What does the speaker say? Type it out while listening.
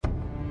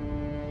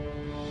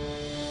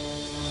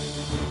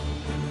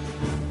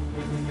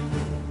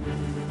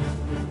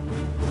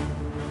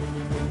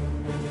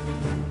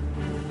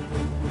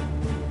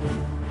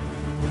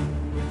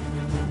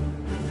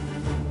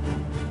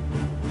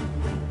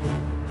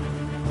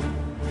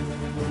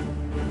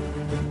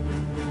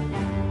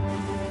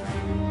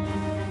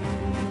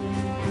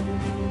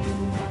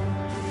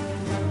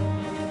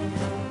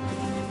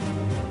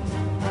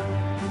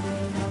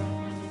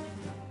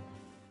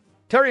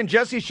Terry and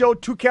Jesse Show,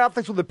 two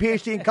Catholics with a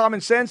PhD in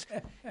common sense.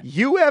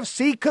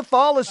 UFC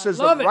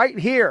Catholicism right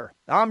here.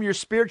 I'm your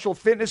spiritual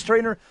fitness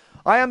trainer.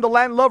 I am the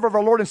land lover of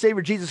our Lord and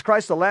Savior Jesus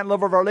Christ, the land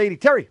lover of Our Lady.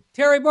 Terry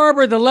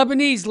Barber, the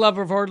Lebanese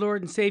lover of our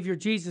Lord and Savior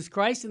Jesus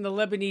Christ, and the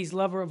Lebanese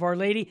lover of Our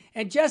Lady.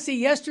 And Jesse,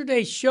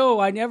 yesterday's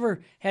show, I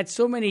never had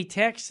so many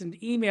texts and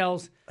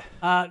emails.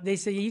 They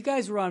said, you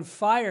guys were on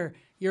fire.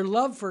 Your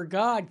love for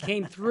God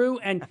came through.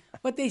 And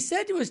what they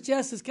said to us,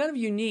 Jess, is kind of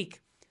unique.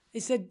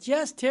 They said,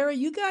 Jess, Terry,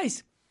 you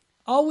guys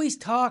always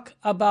talk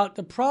about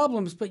the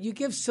problems, but you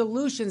give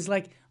solutions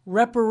like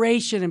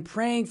reparation and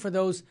praying for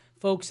those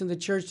folks in the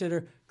church that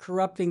are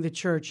corrupting the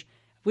church.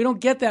 We don't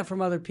get that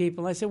from other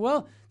people. I said,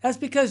 well, that's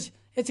because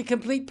it's a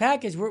complete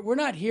package. We're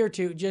not here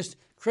to just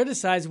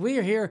criticize. We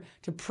are here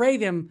to pray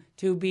them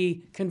to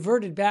be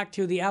converted back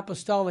to the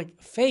apostolic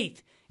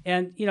faith.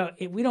 And,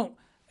 we don't,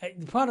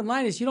 the bottom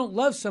line is you don't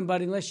love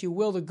somebody unless you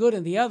will the good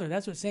in the other.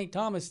 That's what St.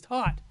 Thomas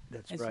taught.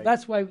 That's right. So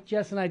that's why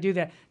Jess and I do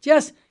that.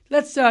 Jess,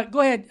 let's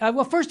go ahead.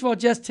 Well, first of all,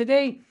 Jess,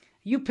 today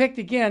you picked,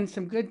 again,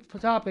 some good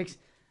topics.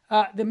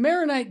 The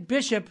Maronite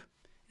bishop.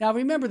 Now,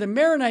 remember, the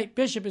Maronite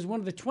bishop is one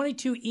of the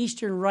 22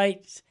 Eastern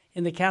rites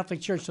in the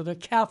Catholic Church, so they're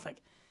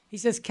Catholic. He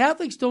says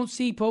Catholics don't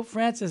see Pope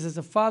Francis as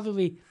a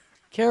fatherly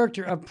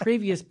character of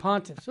previous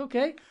pontiffs.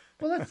 Okay,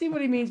 well, let's see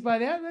what he means by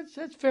that.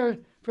 That's fair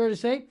to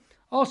say.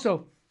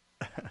 Also,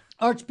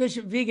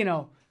 Archbishop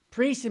Vigano,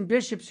 priests and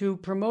bishops who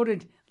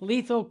promoted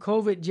lethal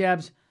COVID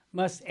jabs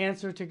must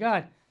answer to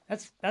God.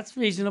 That's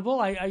reasonable.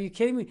 Are you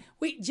kidding me?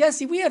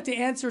 Jesse, we have to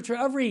answer to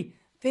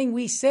everything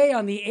we say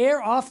on the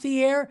air, off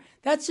the air.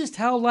 That's just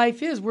how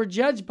life is. We're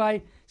judged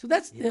by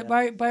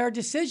by our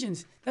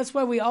decisions. That's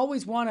why we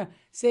always want to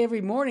say every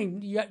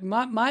morning,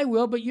 my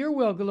will, but your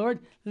will, good Lord,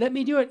 let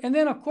me do it. And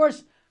then, of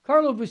course,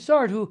 Carlo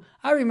Bussard, who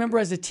I remember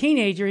as a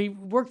teenager, he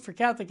worked for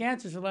Catholic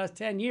Answers for the last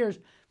 10 years,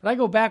 but I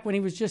go back when he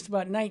was just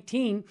about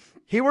 19.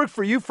 He worked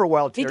for you for a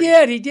while, Terry.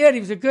 He did. He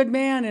was a good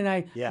man, and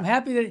I'm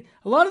happy that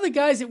a lot of the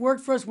guys that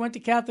worked for us went to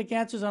Catholic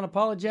Answers on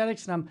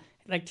apologetics, and I'm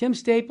like Tim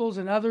Staples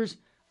and others,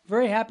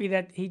 very happy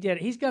that he did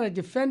it. He's got a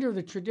defender of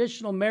the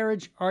traditional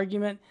marriage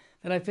argument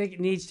that I think it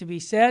needs to be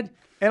said.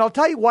 And I'll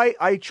tell you why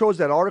I chose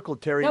that article,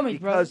 Terry. Tell me,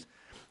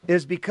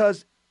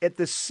 because at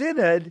the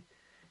synod,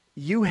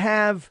 you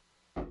have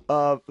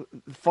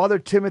Father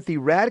Timothy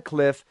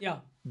Radcliffe. Yeah.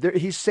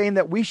 He's saying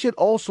that we should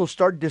also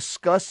start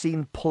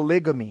discussing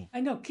polygamy.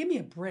 I know. Give me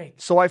a break.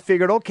 So I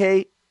figured,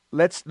 okay,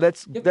 let's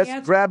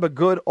grab a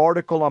good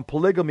article on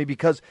polygamy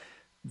because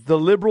the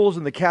liberals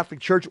in the Catholic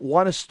Church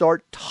want to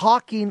start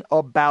talking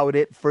about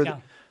it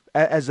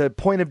as a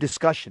point of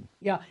discussion.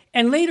 Yeah,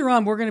 and later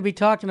on we're going to be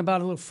talking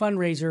about a little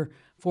fundraiser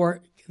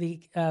for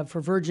the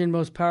for Virgin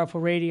Most Powerful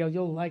Radio.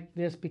 You'll like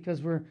this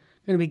because we're going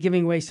to be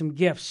giving away some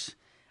gifts.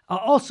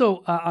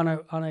 Also on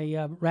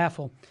a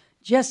raffle.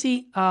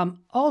 Jesse,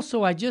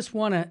 also I just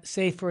want to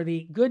say for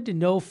the Good to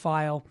Know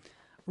file,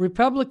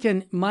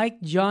 Republican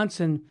Mike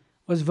Johnson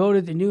was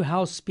voted the new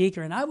House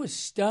Speaker, and I was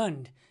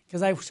stunned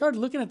because I started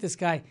looking at this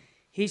guy.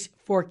 He's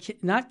for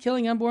not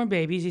killing unborn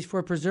babies. He's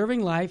for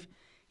preserving life.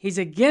 He's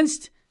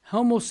against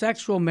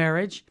homosexual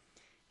marriage.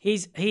 He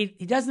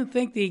doesn't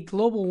think the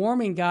global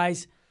warming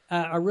guys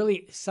are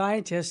really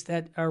scientists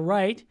that are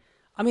right.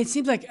 I mean, it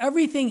seems like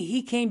everything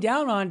he came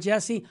down on,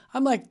 Jesse,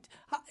 I'm like,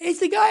 he's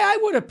the guy I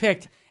would have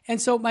picked. And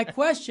so my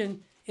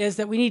question is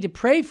that we need to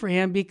pray for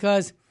him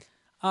because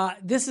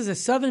this is a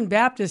Southern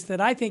Baptist that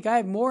I think I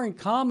have more in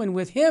common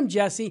with him,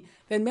 Jesse,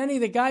 than many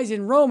of the guys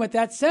in Rome at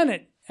that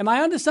Senate. Am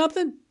I onto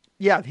something?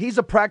 Yeah, he's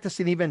a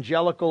practicing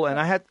evangelical,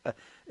 and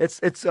it's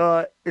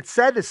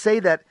sad to say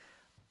that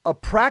a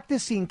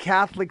practicing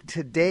Catholic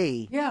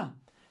today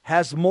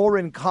has more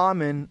in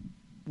common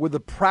with a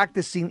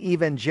practicing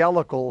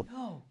evangelical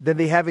than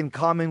they have in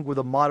common with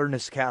a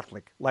modernist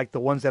Catholic, like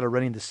the ones that are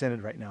running the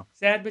Synod right now.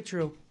 Sad but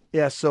true.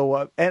 Yeah,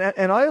 so,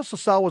 and I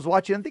also I was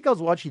watching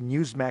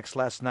Newsmax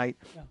last night,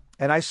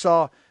 and I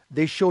saw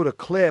they showed a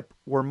clip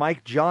where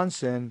Mike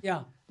Johnson,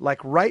 like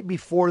right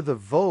before the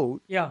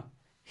vote,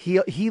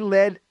 he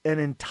led an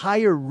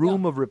entire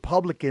room of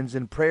Republicans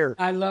in prayer.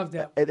 I love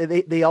that.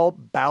 They all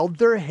bowed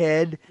their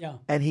head,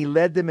 and he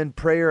led them in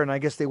prayer, and I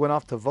guess they went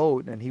off to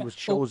vote, and he was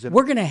chosen.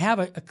 We're going to have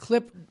a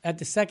clip at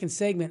the second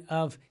segment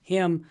of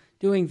him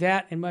doing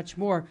that and much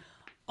more.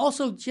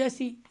 Also,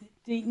 Jesse,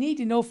 the Need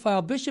to Know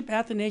file, Bishop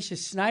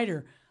Athanasius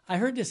Snyder, I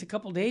heard this a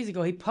couple days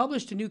ago. He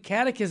published a new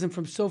catechism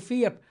from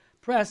Sophia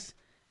Press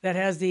that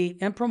has the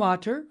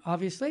imprimatur,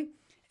 obviously,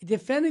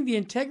 defending the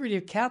integrity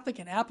of Catholic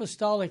and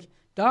apostolic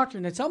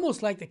doctrine. It's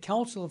almost like the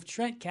Council of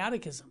Trent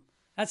catechism.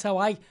 That's how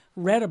I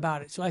read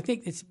about it. So I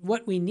think it's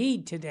what we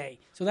need today.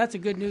 So that's a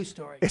good news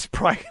story. It's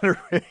probably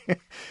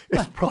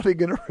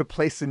going to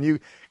replace the new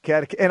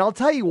catechism. And I'll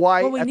tell you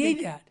why. Well, we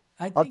need that.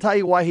 I'll tell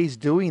you why he's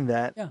doing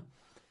that. Yeah.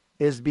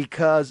 Is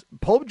because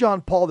Pope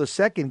John Paul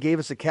II gave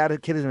us a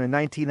catechism in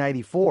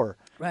 1994.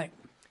 Right.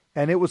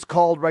 And it was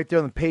called right there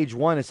on page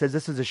 1. It says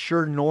this is a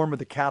sure norm of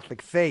the Catholic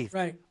faith.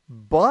 Right.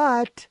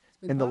 But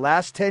in the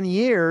last 10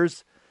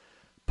 years,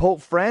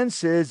 Pope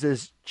Francis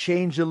has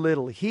changed a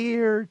little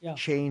here,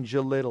 change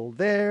a little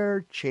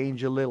there,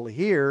 change a little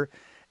here.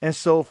 And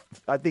so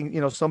I think,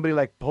 somebody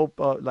like Pope,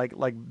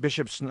 like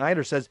Bishop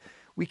Snyder says,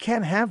 we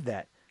can't have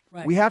that.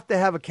 Right. We have to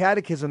have a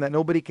catechism that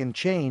nobody can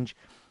change.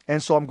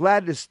 And so I'm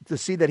glad to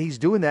see that he's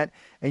doing that.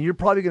 And you're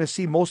probably going to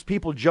see most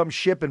people jump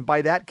ship and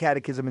buy that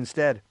catechism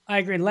instead. I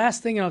agree.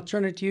 Last thing, and I'll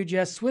turn it to you,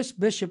 Jess. Swiss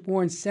Bishop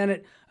warns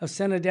Senate of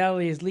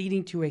synodality is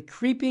leading to a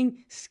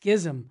creeping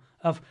schism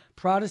of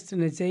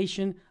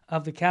Protestantization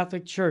of the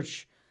Catholic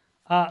Church.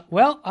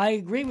 Well, I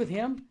agree with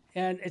him.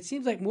 And it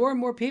seems like more and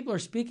more people are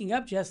speaking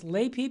up, Jess,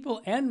 lay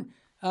people and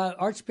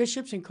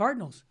archbishops and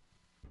cardinals.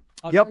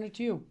 I'll turn it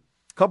to you.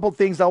 A couple of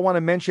things I want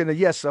to mention.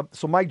 Yes,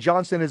 so Mike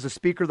Johnson is the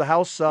Speaker of the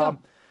House.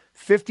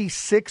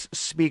 56th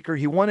Speaker.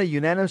 He won a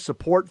unanimous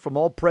support from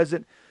all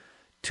present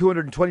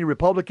 220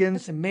 Republicans.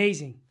 That's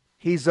amazing.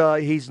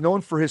 He's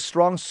known for his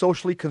strong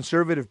socially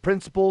conservative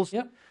principles,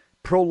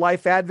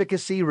 pro-life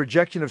advocacy,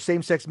 rejection of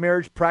same-sex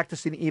marriage,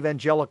 practicing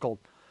evangelical.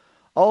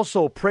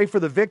 Also, pray for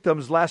the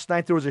victims. Last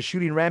night there was a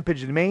shooting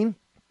rampage in Maine.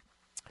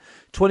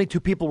 22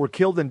 people were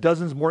killed and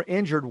dozens more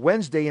injured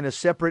Wednesday in a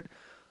separate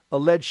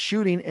alleged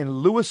shooting in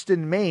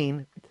Lewiston,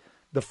 Maine.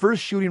 The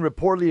first shooting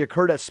reportedly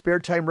occurred at Spare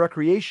Time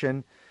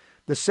Recreation.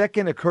 The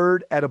second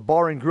occurred at a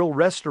bar and grill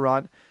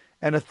restaurant.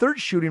 And a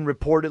third shooting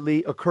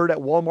reportedly occurred at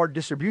Walmart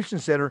Distribution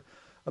Center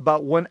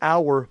about 1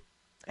 hour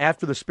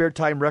after the Spare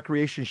Time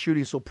Recreation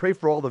shooting. So pray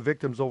for all the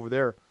victims over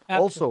there.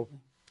 Absolutely. Also,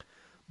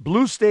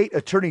 blue state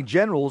attorney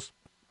generals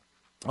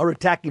are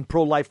attacking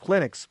pro-life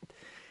clinics.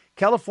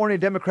 California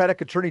Democratic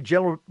Attorney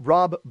General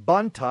Rob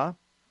Bonta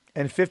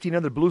and 15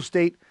 other blue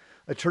state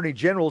attorney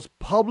generals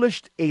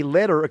published a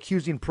letter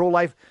accusing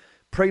pro-life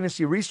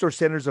pregnancy resource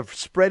centers of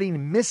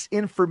spreading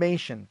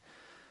misinformation.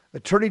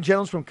 Attorney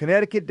generals from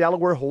Connecticut,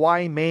 Delaware,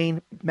 Hawaii,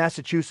 Maine,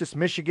 Massachusetts,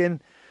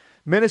 Michigan,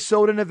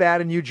 Minnesota,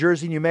 Nevada, New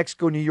Jersey, New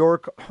Mexico, New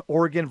York,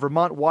 Oregon,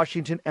 Vermont,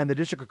 Washington, and the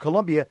District of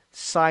Columbia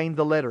signed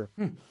the letter.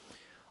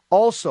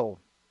 Also,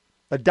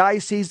 a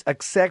diocese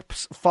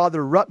accepts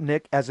Father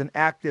Rupnik as an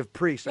active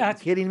priest. Are you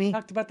kidding me? We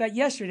talked about that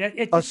yesterday.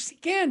 It's a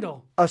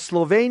scandal. A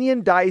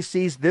Slovenian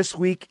diocese this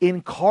week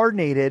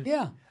incarnated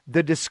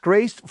the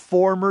disgraced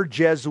former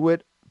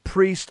Jesuit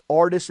priest,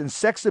 artist, and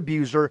sex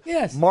abuser,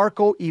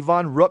 Marko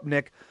Ivan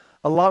Rupnik,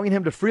 allowing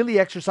him to freely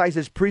exercise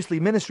his priestly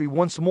ministry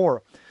once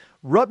more.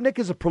 Rupnik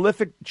is a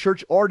prolific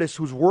church artist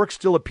whose work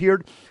still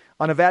appeared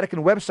on a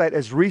Vatican website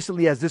as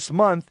recently as this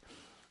month.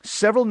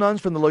 Several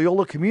nuns from the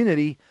Loyola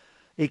community,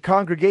 a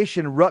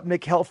congregation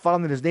Rupnik helped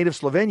found in his native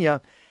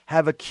Slovenia,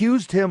 have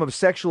accused him of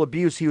sexual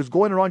abuse. He was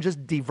going around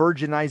just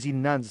de-virginizing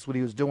nuns. That's what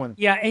he was doing.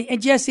 Yeah,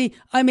 and Jesse,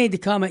 I made the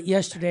comment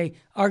yesterday.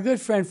 Our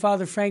good friend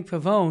Father Frank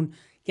Pavone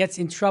gets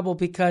in trouble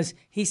because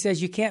he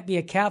says you can't be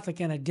a Catholic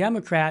and a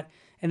Democrat,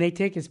 and they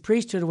take his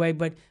priesthood away.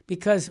 But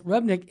because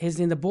Rupnik is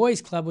in the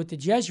boys' club with the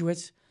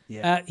Jesuits,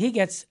 he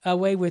gets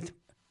away with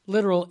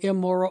literal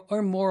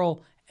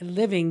immoral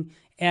living.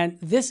 And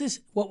this is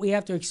what we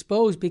have to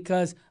expose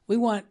because we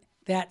want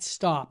that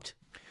stopped.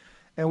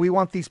 And we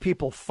want these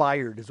people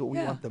fired is what we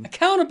want them.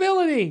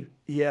 Accountability.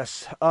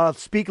 Yes.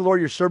 Speak, Lord,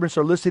 your servants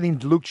are listening.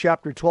 Luke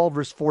chapter 12,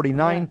 verse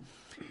 49.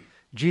 Yeah.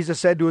 Jesus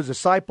said to his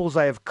disciples,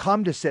 I have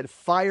come to set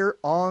fire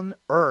on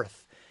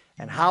earth,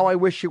 and how I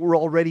wish it were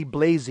already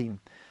blazing.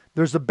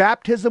 There's a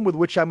baptism with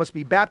which I must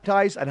be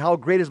baptized, and how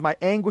great is my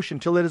anguish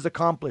until it is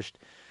accomplished.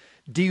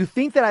 Do you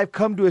think that I've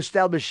come to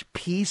establish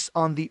peace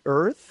on the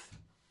earth?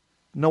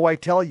 No, I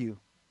tell you,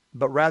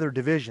 but rather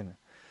division.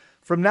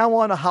 From now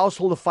on, a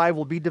household of 5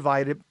 will be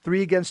divided,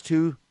 3 against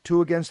 2,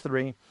 2 against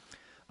 3.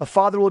 A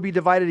father will be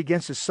divided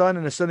against his son,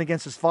 and a son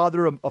against his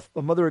father,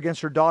 a mother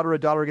against her daughter, a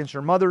daughter against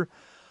her mother,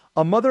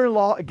 a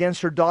mother-in-law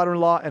against her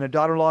daughter-in-law, and a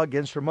daughter-in-law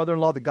against her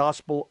mother-in-law, the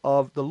gospel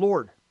of the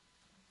Lord.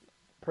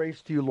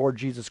 Praise to you, Lord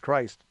Jesus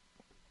Christ.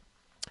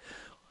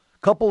 A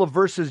couple of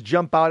verses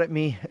jump out at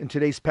me in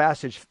today's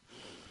passage.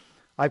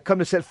 I've come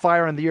to set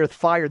fire on the earth.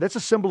 Fire, that's a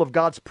symbol of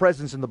God's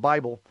presence in the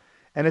Bible.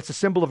 And it's a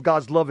symbol of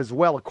God's love as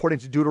well, according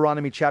to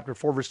Deuteronomy chapter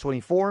 4, verse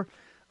 24,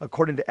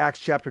 according to Acts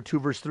chapter 2,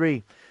 verse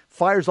 3.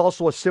 Fire is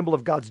also a symbol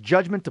of God's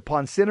judgment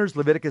upon sinners,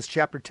 Leviticus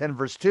chapter 10,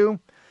 verse 2.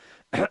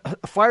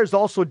 Fire is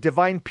also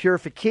divine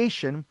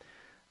purification.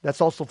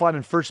 That's also found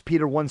in 1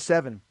 Peter 1,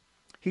 7.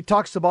 He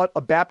talks about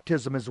a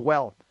baptism as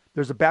well.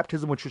 There's a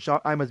baptism which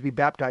I must be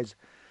baptized.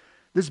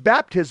 This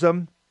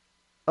baptism,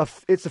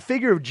 it's a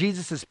figure of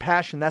Jesus'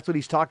 passion. That's what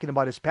he's talking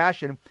about, his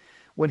passion,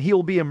 when he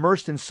will be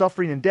immersed in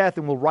suffering and death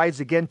and will rise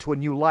again to a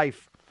new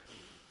life.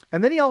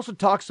 And then he also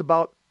talks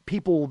about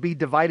people will be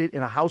divided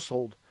in a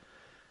household.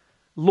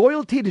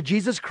 Loyalty to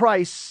Jesus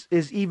Christ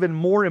is even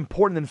more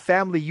important than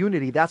family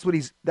unity. That's what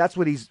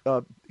he's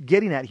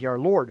getting at here, our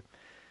Lord.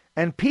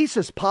 And peace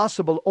is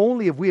possible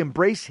only if we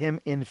embrace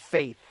him in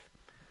faith.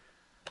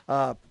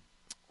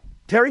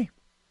 Terry?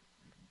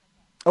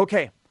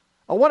 Okay.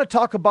 I want to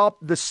talk about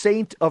the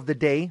saint of the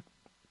day.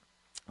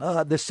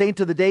 The saint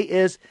of the day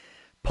is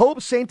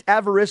Pope Saint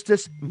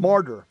Evaristus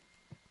Martyr.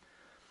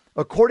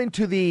 According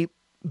to the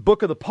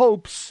Book of the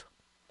Popes,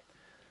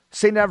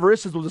 Saint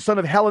Evaristus was the son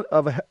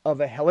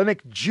of a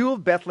Hellenic Jew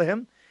of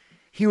Bethlehem.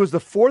 He was the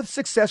 4th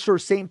successor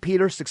of Saint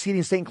Peter,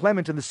 succeeding Saint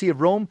Clement in the See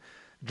of Rome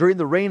during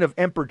the reign of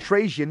Emperor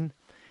Trajan.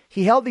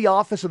 He held the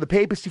office of the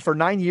papacy for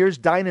 9 years,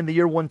 dying in the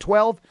year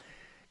 112.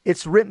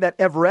 It's written that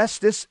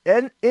Everestus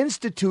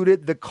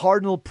instituted the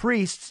cardinal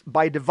priests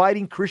by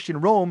dividing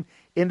Christian Rome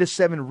into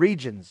 7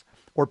 regions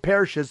or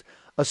parishes,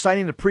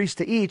 assigning a priest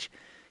to each.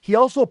 He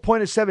also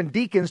appointed 7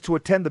 deacons to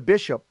attend the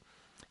bishop.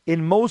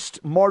 In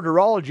most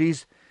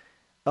martyrologies,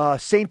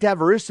 Saint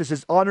Averistus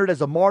is honored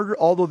as a martyr,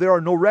 although there are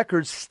no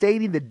records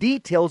stating the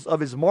details of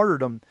his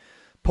martyrdom.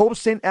 Pope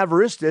Saint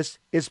Averistus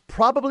is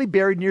probably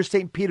buried near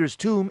St. Peter's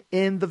tomb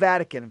in the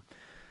Vatican.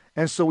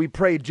 And so we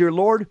pray, dear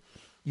Lord,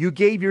 you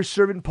gave your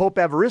servant Pope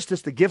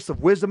Averistus the gifts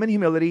of wisdom and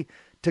humility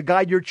to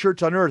guide your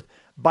church on earth.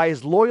 By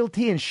his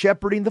loyalty in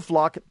shepherding the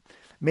flock,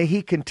 may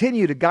he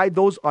continue to guide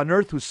those on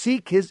earth who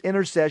seek his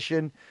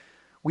intercession.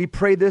 We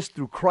pray this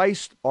through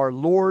Christ our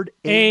Lord.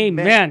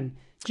 Amen.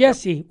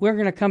 Jesse, we're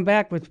going to come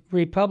back with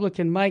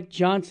Republican Mike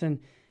Johnson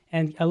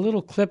and a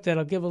little clip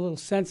that'll give a little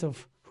sense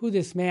of who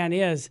this man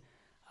is.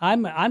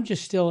 I'm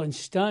just still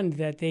stunned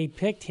that they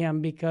picked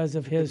him because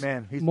of his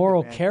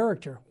moral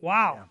character.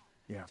 Wow.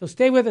 Yeah. Yeah. So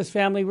stay with us,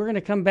 family. We're going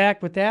to come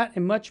back with that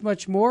and much,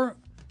 much more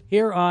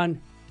here on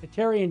the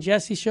Terry and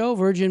Jesse Show,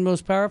 Virgin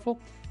Most Powerful.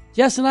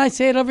 Jess and I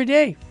say it every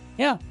day.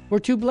 Yeah, we're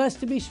too blessed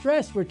to be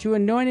stressed. We're too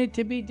anointed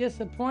to be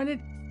disappointed.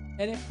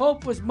 And if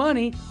hope was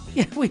money,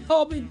 we'd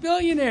all be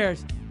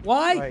billionaires.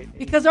 Why? Right.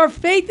 Because our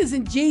faith is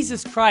in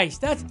Jesus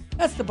Christ. That's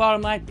the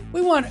bottom line.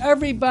 We want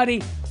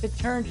everybody to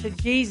turn to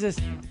Jesus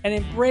and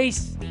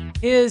embrace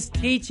his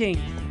teaching.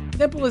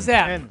 Simple as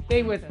that. Amen.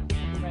 Stay with us.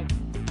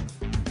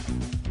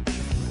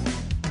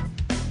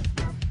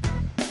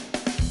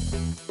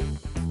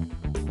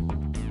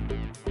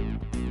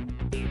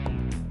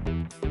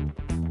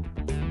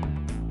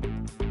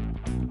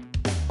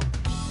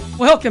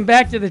 Welcome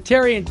back to the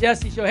Terry and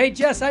Jesse Show. Hey,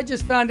 Jess, I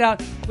just found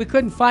out we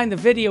couldn't find the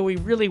video we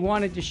really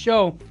wanted to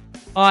show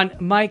on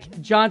Mike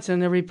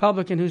Johnson, the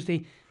Republican who's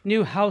the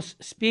new House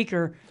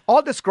Speaker.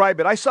 I'll describe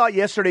it. I saw it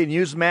yesterday in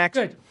Newsmax.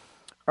 Good.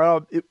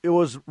 It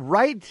was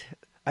right,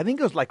 I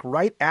think it was like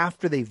right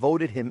after they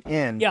voted him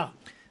in. Yeah.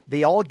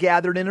 They all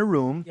gathered in a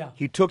room. Yeah.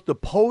 He took the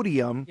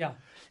podium. Yeah.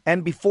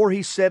 And before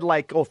he said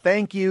like, oh,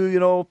 thank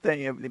you,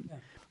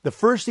 the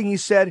first thing he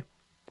said,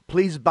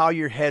 please bow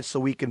your head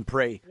so we can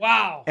pray.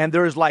 Wow. And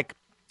there's like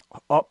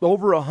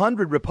over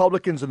 100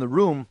 Republicans in the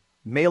room,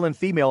 male and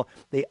female.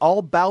 They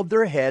all bowed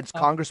their heads,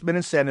 congressmen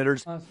and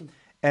senators. Awesome.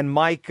 And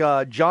Mike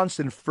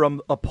Johnson from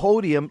a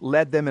podium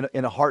led them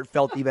in a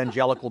heartfelt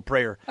evangelical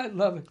prayer. I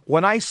love it.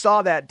 When I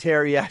saw that,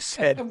 Terry, I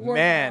said,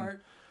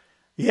 man,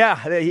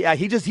 yeah,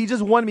 he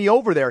just won me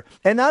over there.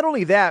 And not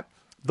only that,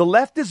 the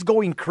left is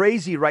going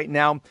crazy right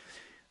now,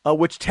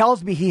 which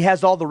tells me he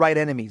has all the right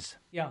enemies.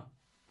 Yeah.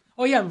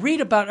 Oh, yeah, read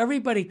about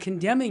everybody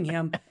condemning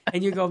him,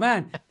 and you go,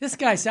 man, this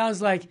guy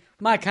sounds like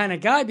my kind of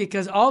guy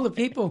because all the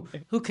people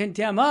who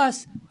condemn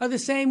us are the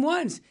same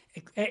ones,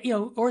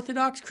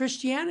 Orthodox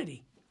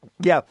Christianity.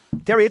 Yeah,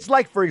 Terry, it's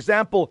like, for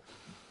example,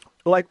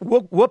 like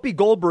Whoopi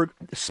Goldberg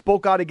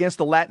spoke out against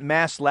the Latin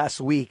Mass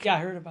last week. Yeah, I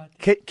heard about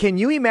that. Can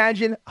you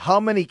imagine how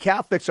many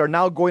Catholics are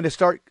now going to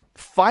start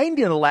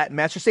finding the Latin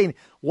Mass? They're saying,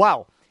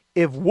 wow,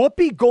 if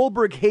Whoopi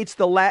Goldberg hates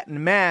the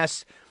Latin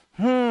Mass,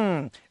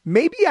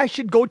 maybe I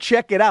should go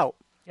check it out.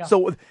 Yeah.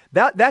 So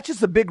that's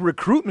just a big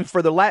recruitment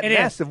for the Latin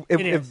Mass.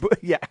 It is.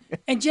 Yeah.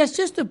 And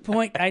just a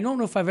point, I don't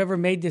know if I've ever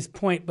made this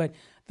point, but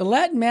the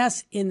Latin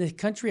Mass in the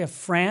country of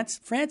France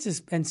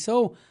has been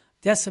so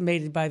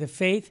decimated by the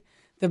faith.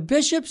 The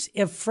bishops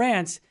of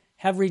France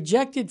have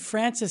rejected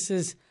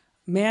Francis's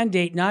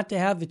mandate not to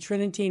have the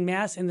Tridentine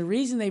Mass, and the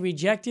reason they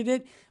rejected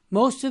it,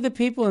 most of the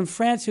people in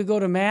France who go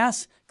to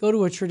Mass go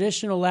to a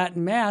traditional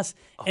Latin Mass,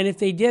 and if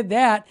they did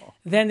that,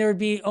 then there would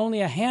be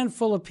only a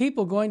handful of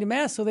people going to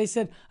Mass. So they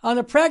said, on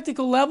a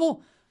practical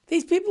level,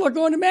 these people are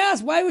going to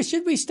Mass. Why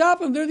should we stop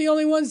them? They're the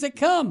only ones that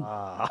come.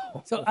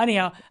 So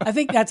anyhow, I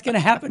think that's going to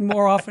happen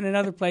more often in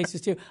other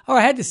places too. Oh,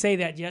 I had to say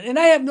that, Jess. And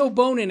I have no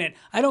bone in it.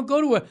 I don't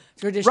go to a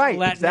traditional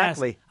Latin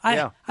Mass.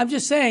 I'm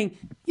just saying,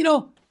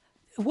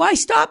 why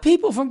stop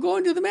people from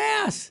going to the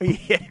Mass?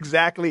 Yeah,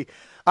 exactly.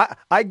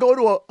 I go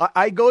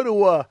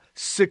to a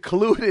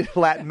secluded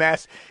Latin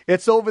Mass.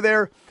 It's over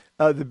there.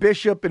 The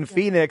bishop in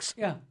Phoenix.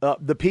 Yeah.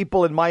 The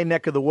people in my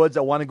neck of the woods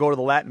that want to go to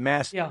the Latin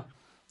Mass. Yeah.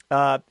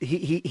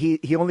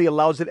 He only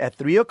allows it at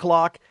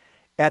 3:00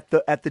 at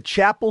the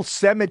chapel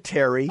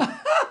cemetery.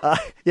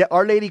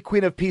 Our Lady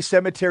Queen of Peace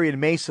Cemetery in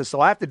Mesa. So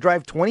I have to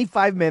drive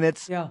 25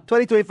 minutes. Yeah.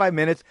 25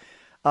 minutes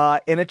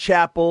in a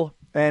chapel,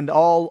 and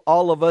all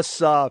of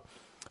us.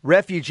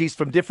 Refugees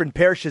from different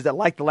parishes that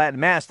like the Latin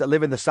Mass that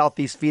live in the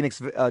Southeast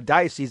Phoenix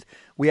diocese,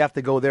 we have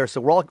to go there. So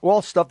we're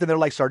all stuffed in there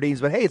like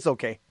sardines, but hey, it's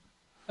okay.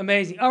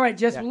 Amazing. All right,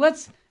 Jess, well,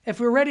 if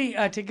we're ready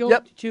to go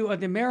to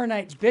the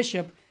Maronite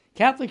bishop,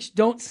 Catholics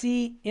don't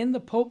see in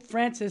the Pope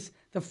Francis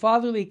the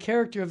fatherly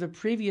character of the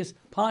previous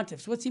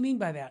pontiffs. What's he mean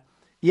by that?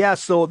 Yeah,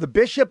 so the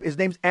bishop, his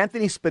name's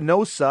Anthony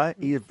Spinoza.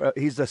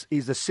 He's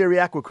a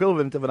Syriac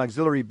equivalent of an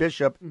auxiliary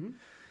bishop. Mm-hmm.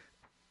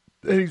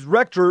 And he's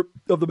rector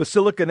of the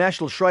Basilica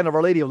National Shrine of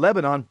Our Lady of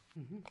Lebanon.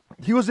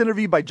 Mm-hmm. He was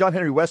interviewed by John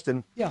Henry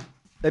Weston. Yeah.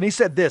 And he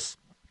said this.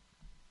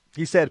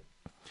 He said,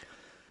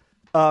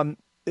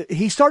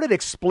 he started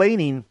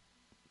explaining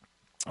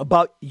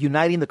about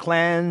uniting the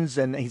clans,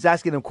 and he's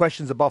asking them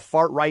questions about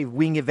far right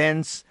wing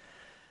events.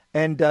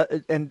 And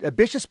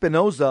Bishop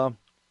Spinoza,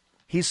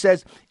 he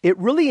says, it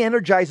really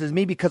energizes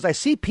me because I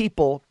see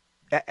people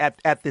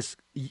at this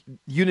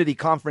Unity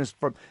conference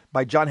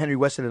by John Henry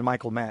Weston and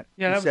Michael Matt.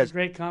 Yeah, that was a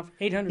great conference.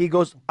 800. He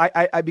goes,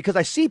 I because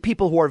I see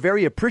people who are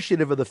very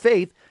appreciative of the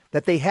faith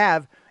that they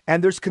have,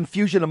 and there's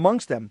confusion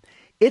amongst them.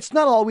 It's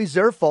not always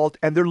their fault,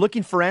 and they're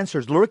looking for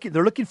answers.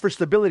 They're looking for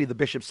stability, the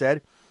bishop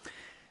said.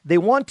 They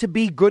want to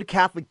be good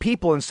Catholic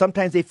people, and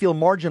sometimes they feel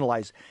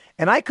marginalized.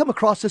 And I come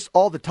across this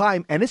all the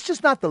time, and it's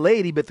just not the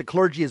laity, but the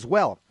clergy as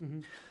well. Mm-hmm.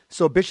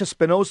 So Bishop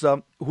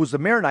Spinoza, who's a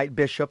Maronite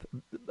bishop,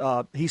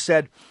 he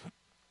said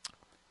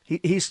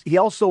he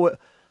also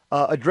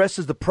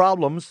addresses the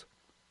problems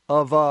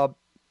of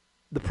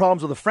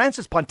the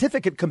Francis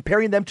pontificate,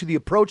 comparing them to the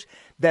approach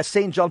that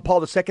St. John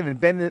Paul II and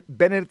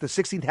Benedict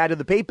XVI had to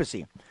the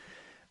papacy.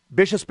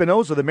 Bishop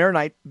Spinoza, the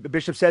Maronite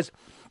bishop, says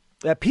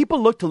that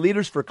people look to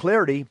leaders for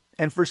clarity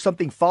and for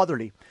something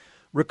fatherly.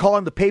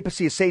 Recalling the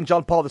papacy of St.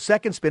 John Paul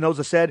II,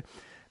 Spinoza said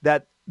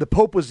that the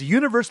Pope was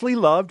universally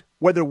loved,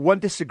 whether one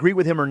disagreed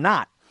with him or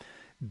not.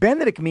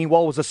 Benedict,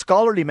 meanwhile, was a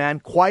scholarly man,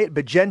 quiet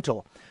but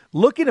gentle.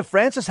 Looking at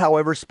Francis,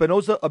 however,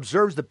 Spinoza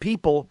observes that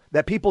people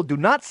do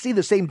not see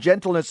the same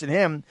gentleness in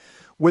him,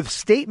 with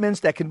statements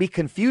that can be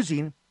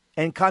confusing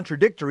and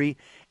contradictory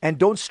and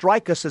don't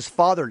strike us as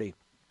fatherly.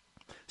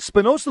 Bishop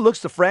Spinoza looks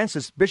to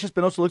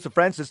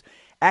Francis,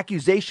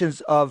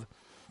 accusations of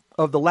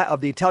the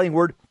Italian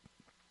word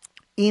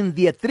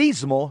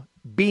indietrismo,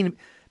 being,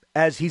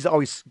 as he's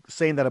always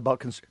saying that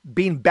about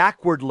being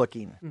backward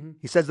looking. Mm-hmm.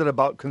 He says that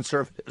about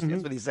conservatives. Mm-hmm.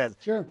 That's what he says.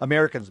 Sure.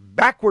 Americans,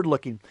 backward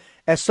looking,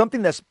 as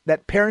something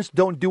that parents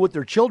don't do with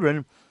their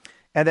children,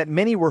 and that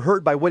many were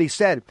hurt by what he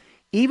said,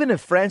 even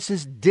if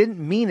Francis didn't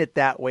mean it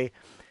that way.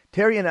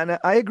 Terry, and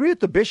I agree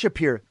with the bishop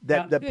here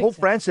that Pope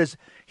Francis,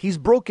 he's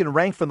broken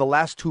rank from the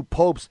last two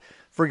popes.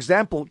 For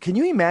example, can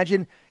you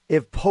imagine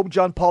if Pope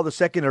John Paul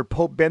II or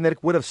Pope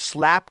Benedict would have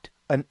slapped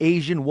an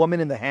Asian woman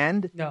in the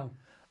hand? No.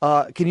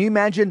 Can you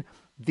imagine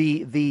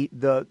the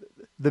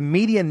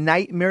media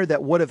nightmare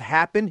that would have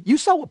happened? You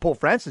saw what Pope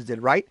Francis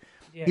did, right?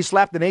 Yeah. He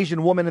slapped an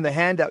Asian woman in the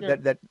hand.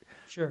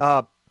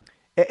 Sure.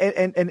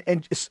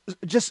 And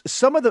just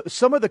some of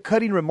the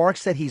cutting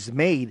remarks that he's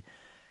made,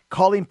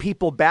 calling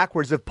people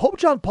backwards. If Pope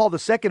John Paul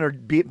II or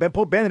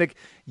Pope Benedict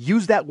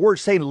used that word,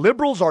 saying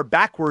liberals are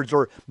backwards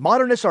or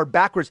modernists are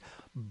backwards,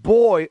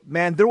 boy,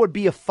 man, there would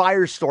be a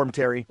firestorm,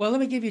 Terry. Well, let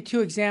me give you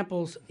two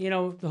examples.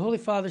 The Holy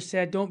Father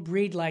said, don't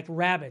breed like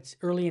rabbits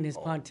early in his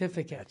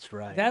pontificate. That's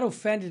right. That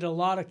offended a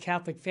lot of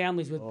Catholic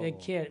families with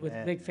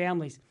big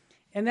families.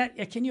 And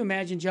that, can you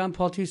imagine John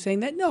Paul II saying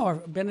that? No, or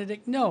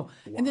Benedict, no. Wow.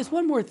 And there's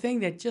one more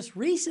thing that just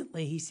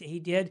recently he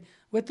did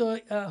with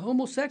the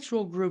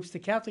homosexual groups, the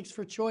Catholics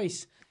for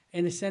Choice,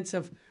 in the sense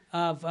of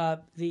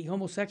the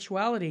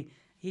homosexuality.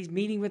 He's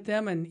meeting with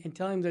them and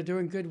telling them they're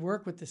doing good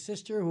work with the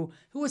sister who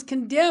was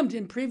condemned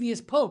in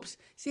previous popes.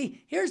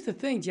 See, here's the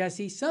thing,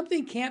 Jesse.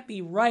 Something can't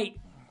be right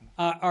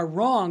or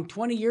wrong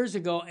 20 years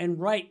ago and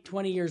right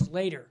 20 years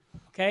later,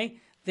 okay?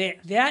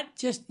 That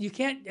just, you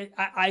can't,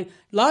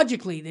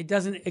 logically, it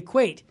doesn't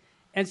equate.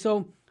 And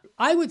so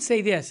I would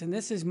say this, and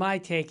this is my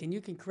take, and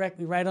you can correct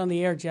me right on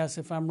the air, Jess,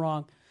 if I'm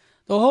wrong.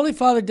 The Holy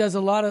Father does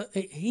a lot of,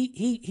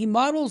 he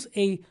models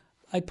a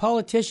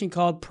politician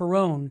called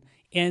Perón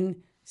in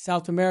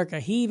South America.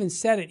 He even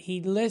said it. He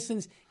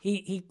listens,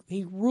 he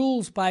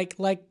rules like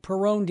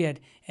Perón did.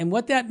 And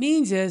what that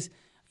means is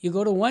you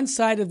go to one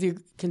side of the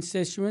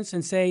constituents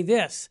and say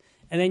this,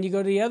 and then you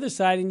go to the other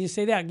side and you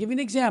say that. I'll give you an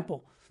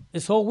example.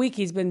 This whole week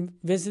he's been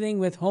visiting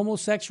with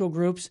homosexual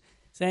groups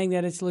saying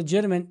that it's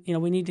legitimate.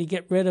 We need to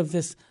get rid of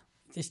this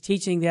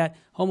teaching that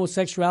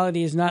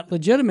homosexuality is not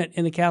legitimate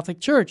in the Catholic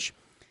Church.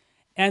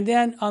 And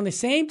then on the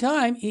same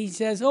time, he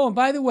says, oh, and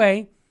by the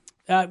way,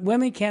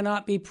 women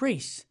cannot be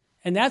priests.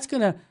 And that's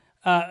going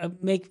to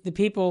make the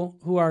people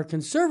who are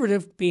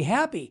conservative be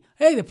happy.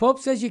 Hey, the Pope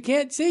says you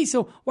can't see,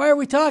 so why are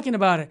we talking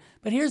about it?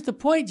 But here's the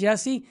point,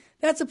 Jesse.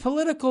 That's a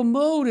political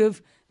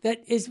motive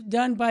that is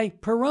done by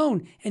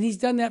Perón, and he's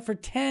done that for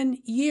 10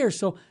 years.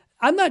 So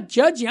I'm not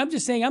judging. I'm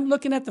just saying I'm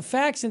looking at the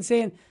facts and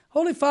saying,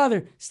 Holy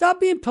Father, stop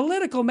being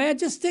political, man.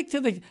 Just stick to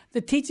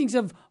the teachings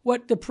of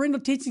the parental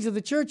teachings of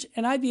the church,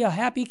 and I'd be a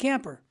happy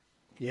camper.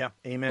 Yeah,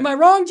 amen. Am I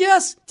wrong,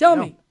 Jess? Tell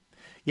me.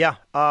 Yeah.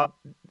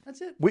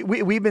 That's it.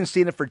 We've been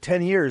seeing it for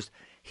 10 years.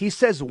 He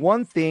says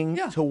one thing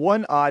to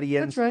one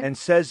audience and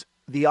says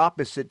the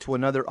opposite to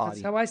another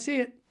audience. That's how I see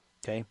it.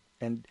 Okay,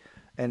 and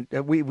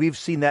we've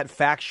seen that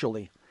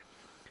factually.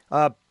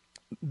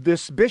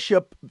 This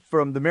bishop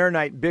from the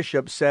Maronite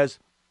bishop says,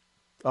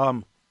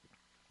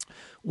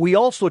 we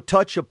also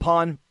touch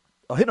upon,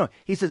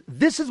 he says,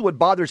 this is what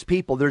bothers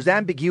people. There's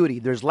ambiguity.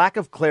 There's lack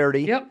of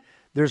clarity. Yep.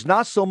 There's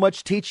not so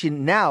much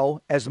teaching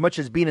now as much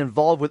as being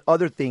involved with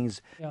other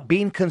things,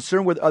 being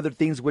concerned with other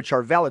things which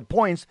are valid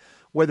points,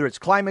 whether it's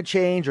climate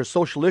change or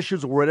social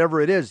issues or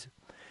whatever it is.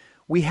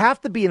 We have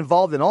to be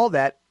involved in all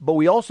that, but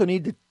we also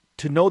need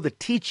to know the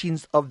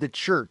teachings of the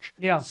church,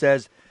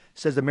 says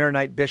the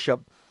Maronite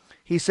bishop.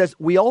 He says,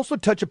 we also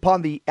touch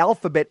upon the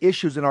alphabet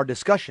issues in our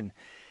discussion.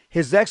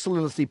 His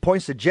Excellency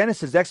points to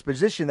Genesis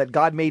exposition that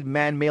God made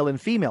man male and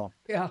female.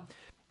 Yeah.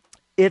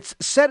 It's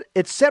set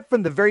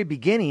from the very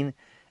beginning,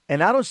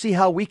 and I don't see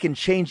how we can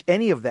change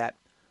any of that,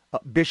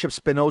 Bishop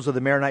Spinoza, the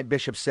Maronite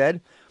bishop,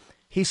 said.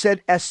 He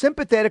said, as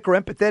sympathetic or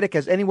empathetic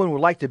as anyone would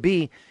like to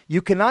be,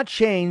 you cannot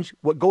change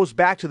what goes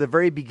back to the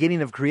very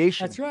beginning of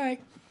creation. That's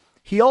right.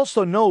 He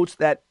also notes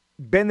that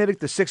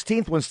Benedict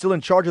XVI, when still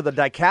in charge of the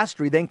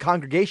dicastery, then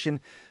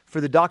Congregation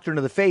for the Doctrine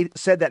of the Faith,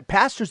 said that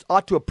pastors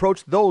ought to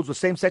approach those with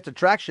same-sex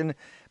attraction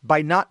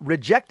by not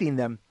rejecting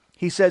them.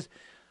 He says,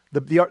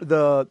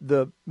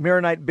 the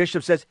Maronite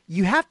bishop says,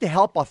 you have to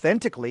help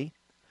authentically.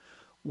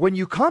 When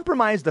you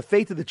compromise the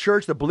faith of the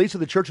church, the beliefs of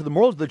the church, or the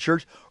morals of the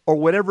church, or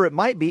whatever it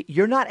might be,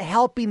 you're not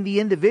helping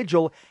the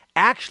individual.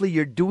 Actually,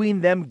 you're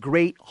doing them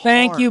great harm.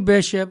 Thank you,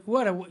 Bishop.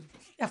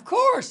 Of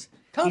course,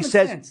 common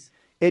sense. He says,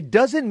 it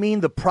doesn't mean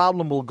the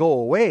problem will go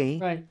away.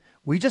 Right.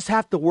 We just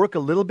have to work a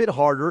little bit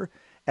harder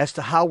as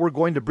to how we're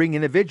going to bring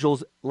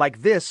individuals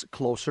like this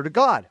closer to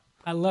God.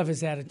 I love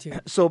his attitude.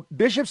 So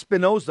Bishop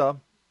Spinoza,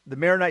 the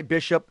Maronite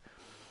bishop,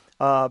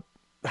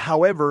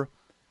 however,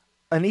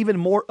 an even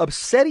more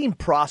upsetting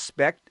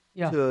prospect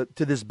to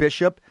this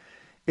bishop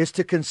is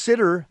to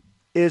consider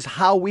is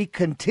how we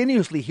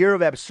continuously hear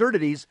of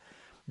absurdities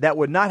that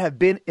would not have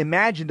been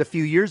imagined a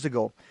few years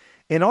ago.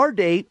 In our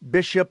day,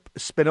 Bishop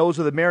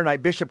Spinoza, the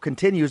Maronite bishop,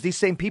 continues, these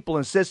same people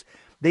insist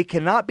they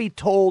cannot be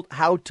told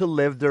how to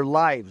live their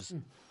lives.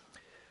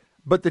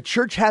 But the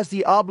church has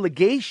the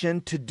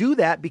obligation to do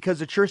that because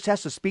the church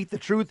has to speak the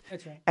truth.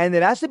 That's right. And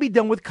it has to be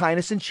done with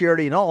kindness and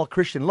charity and all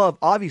Christian love,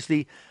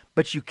 obviously.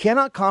 But you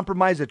cannot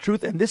compromise the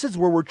truth. And this is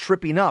where we're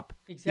tripping up.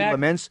 Exactly.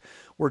 Laments.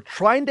 We're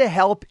trying to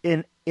help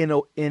in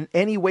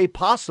any way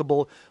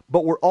possible,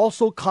 but we're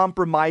also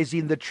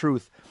compromising the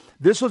truth.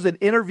 This was an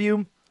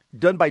interview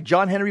done by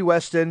John Henry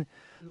Weston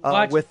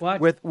with the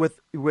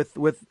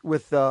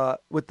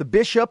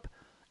bishop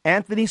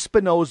Anthony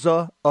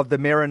Spinoza of the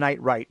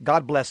Maronite Rite.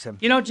 God bless him.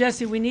 You know,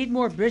 Jesse, we need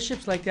more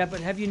bishops like that.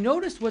 But have you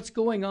noticed what's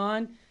going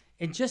on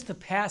in just the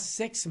past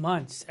 6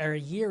 months or a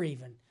year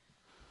even?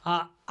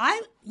 I'm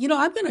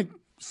going to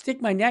stick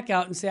my neck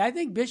out and say I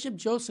think Bishop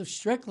Joseph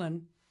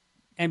Strickland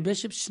and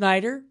Bishop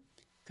Schneider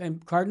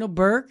and Cardinal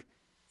Burke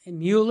and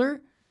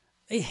Mueller,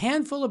 a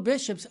handful of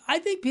bishops, I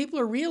think people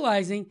are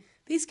realizing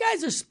these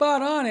guys are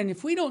spot on. And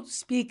if we don't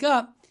speak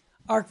up,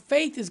 our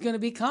faith is going to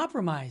be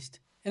compromised.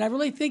 And I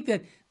really think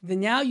that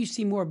now you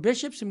see more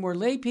bishops and more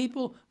lay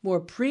people, more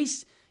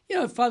priests. You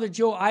know, Father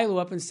Joe Ilo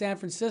up in San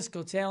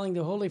Francisco telling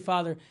the Holy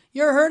Father,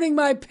 "You're hurting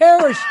my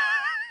parish."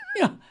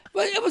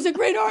 But it was a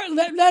great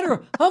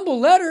letter, humble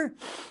letter.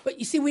 But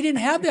you see, we didn't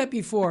have that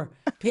before.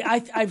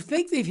 I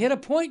think they've hit a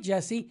point,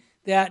 Jesse,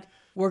 that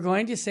we're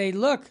going to say,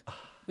 look,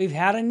 we've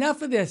had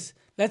enough of this.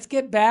 Let's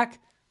get back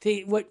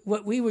to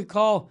what we would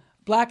call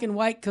black and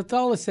white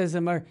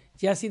Catholicism, or,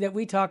 Jesse, that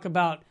we talk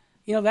about.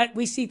 You know, that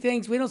we see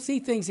things, we don't see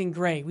things in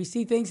gray. We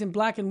see things in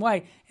black and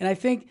white. And I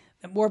think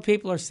that more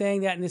people are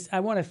saying that. And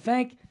I want to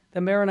thank the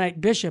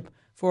Maronite bishop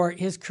for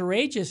his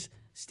courageous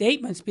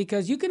statements,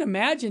 because you can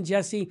imagine,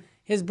 Jesse,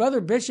 his brother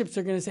bishops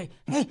are going to say,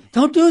 hey,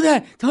 don't do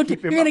that. You're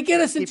going to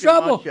get us in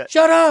trouble.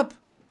 Shut up.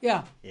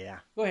 Yeah.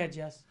 Go ahead,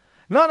 Jess.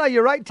 No,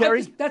 you're right,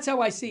 Terry. That's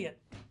how I see it.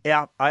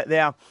 Yeah.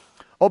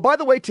 Oh, by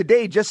the way,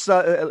 today, just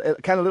kind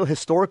of a little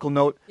historical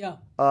note. Yeah.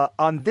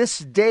 On this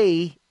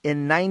day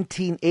in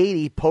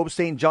 1980, Pope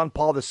St. John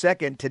Paul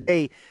II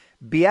today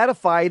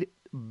beatified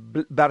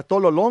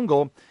Bartolo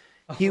Longo.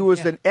 He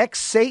was an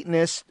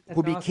ex-Satanist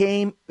who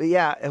became,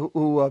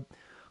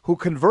 who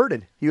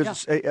converted. He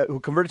was who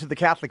converted to the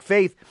Catholic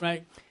faith.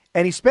 Right.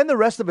 And he spent the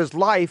rest of his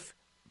life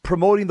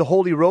promoting the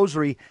Holy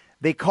Rosary.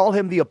 They call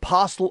him the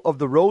Apostle of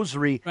the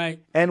Rosary.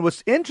 Right. And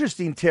what's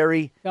interesting,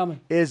 Terry,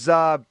 is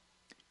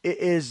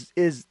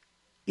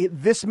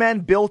this man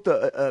built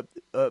a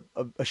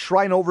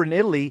shrine over in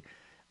Italy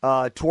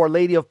to Our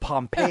Lady of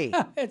Pompeii.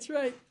 That's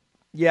right.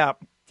 Yeah.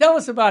 Tell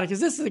us about it,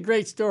 because this is a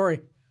great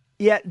story.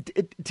 Yeah,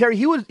 Terry,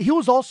 he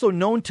was also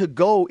known to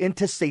go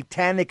into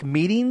satanic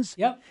meetings.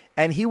 Yep.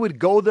 And he would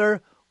go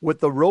there with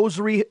the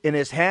rosary in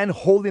his hand,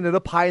 holding it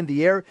up high in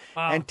the air,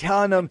 and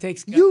telling them,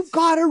 you've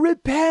got to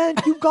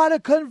repent, you've got to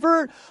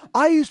convert.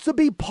 I used to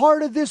be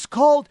part of this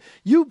cult.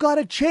 You've got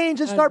to change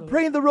and start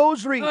praying the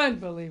rosary.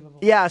 Unbelievable.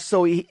 Yeah,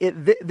 so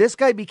this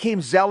guy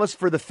became zealous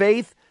for the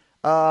faith.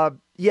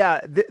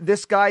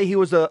 This guy, he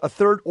was a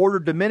third order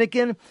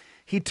Dominican.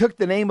 He took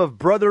the name of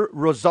Brother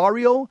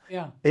Rosario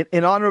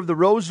in honor of the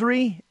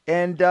Rosary,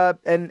 and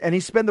he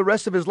spent the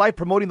rest of his life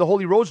promoting the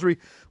Holy Rosary.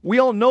 We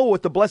all know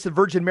what the Blessed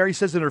Virgin Mary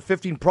says in her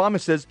 15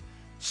 promises.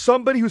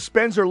 Somebody who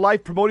spends their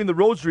life promoting the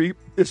Rosary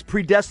is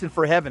predestined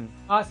for heaven.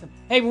 Awesome.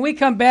 Hey, when we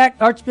come back,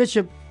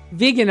 Archbishop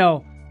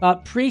Vigano,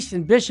 priests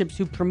and bishops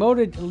who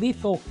promoted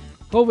lethal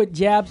COVID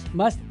jabs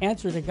must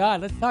answer to God.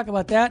 Let's talk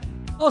about that.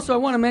 Also, I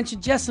want to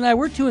mention, Jess and I,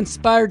 we're too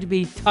inspired to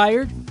be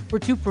tired. We're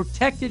too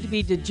protected to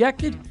be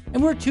dejected.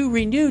 And we're too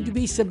renewed to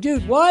be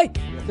subdued. Why?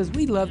 Because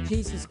we love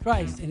Jesus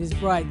Christ and his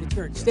bride, the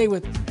church. Stay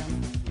with us.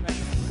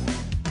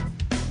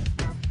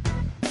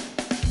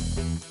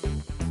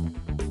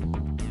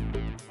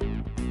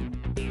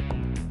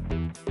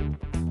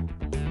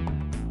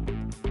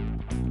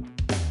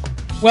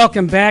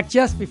 Welcome back.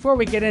 Just before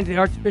we get into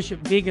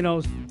Archbishop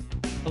Vigano's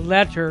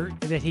letter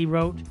that he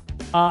wrote,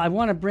 I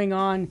want to bring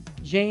on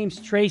James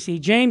Tracy.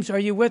 James, are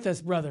you with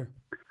us, brother?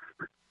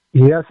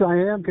 Yes, I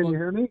am. Can you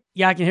hear me?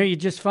 Yeah, I can hear you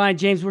just fine.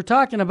 James, we're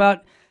talking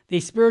about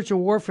the Spiritual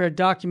Warfare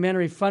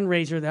documentary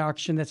fundraiser, the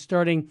auction that's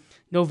starting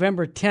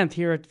November 10th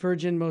here at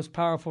Virgin Most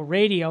Powerful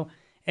Radio.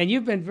 And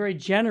you've been very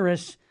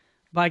generous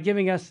by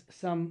giving us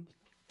some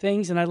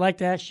things, and I'd like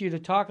to ask you to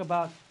talk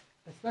about,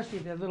 especially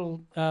the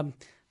little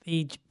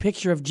the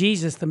picture of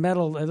Jesus, the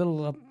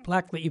little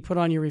plaque that you put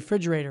on your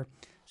refrigerator.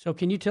 So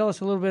can you tell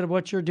us a little bit of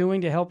what you're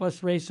doing to help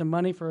us raise some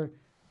money for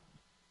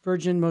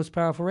Virgin Most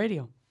Powerful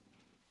Radio?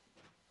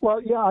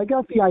 Well, yeah, I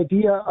got the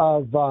idea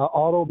of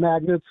auto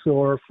magnets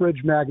or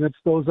fridge magnets.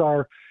 Those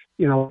are,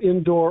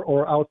 indoor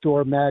or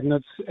outdoor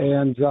magnets.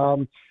 And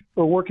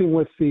we're working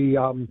with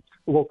the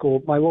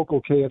my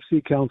local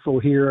KFC council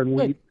here, and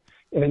we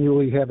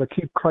annually have a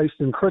Keep Christ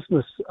in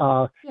Christmas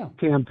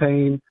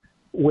campaign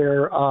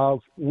where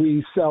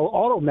we sell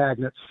auto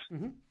magnets.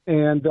 Mm-hmm.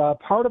 And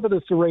part of it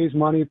is to raise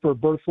money for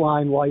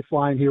Birthline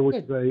Lifeline here, which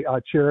is a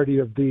charity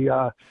of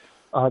the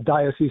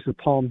Diocese of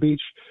Palm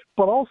Beach.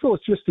 But also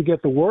it's just to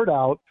get the word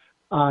out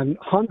on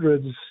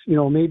hundreds,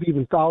 maybe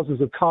even thousands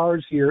of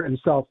cars here in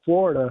South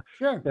Florida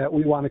that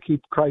we want to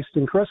keep Christ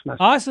in Christmas.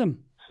 Awesome.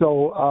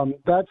 So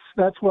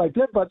that's what I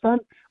did. But then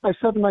I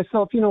said to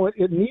myself,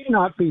 it need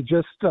not be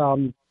just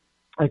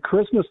at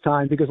Christmas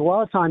time, because a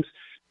lot of times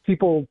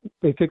people,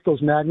 they take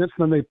those magnets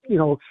and then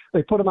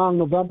they put them on in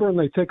November and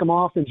they take them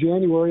off in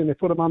January and they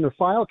put them on their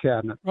file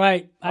cabinet.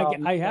 Right.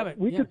 I have it.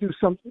 We could do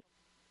something.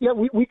 Yeah,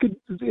 we could.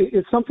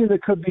 It's something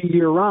that could be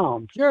year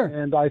round. Sure.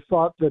 And I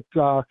thought that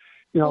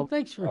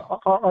thanks for...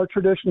 our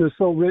tradition is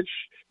so rich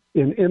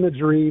in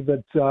imagery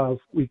that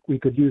we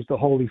could use the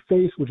Holy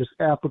Face, which is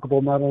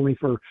applicable not only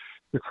for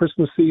the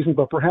Christmas season,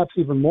 but perhaps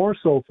even more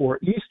so for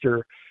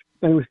Easter.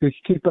 And we could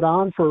keep it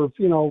on for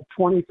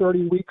 20,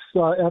 30 weeks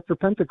after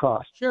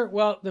Pentecost. Sure.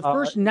 Well, the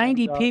first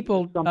 90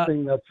 people.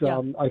 Something that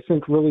I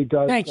think really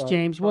does. Thanks,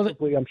 James.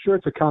 I'm sure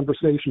it's a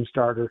conversation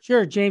starter.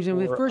 Sure, James.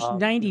 And the first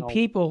 90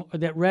 people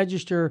that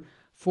register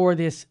for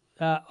this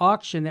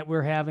auction that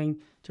we're having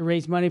to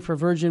raise money for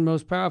Virgin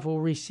Most Powerful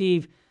will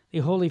receive the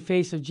Holy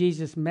Face of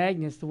Jesus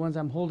magnets, the ones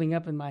I'm holding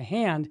up in my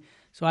hand.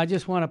 So I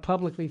just want to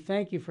publicly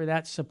thank you for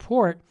that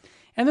support.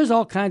 And there's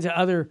all kinds of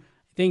other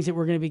things that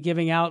we're going to be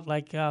giving out,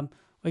 like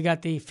we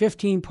got the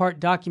 15-part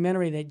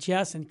documentary that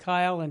Jess and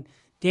Kyle and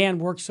Dan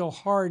worked so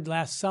hard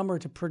last summer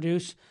to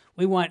produce.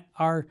 We want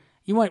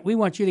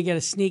you to get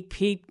a sneak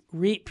peek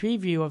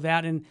preview of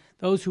that, and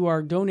those who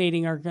are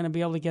donating are going to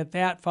be able to get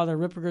that. Father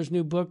Ripperger's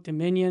new book,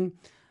 Dominion,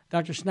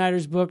 Dr.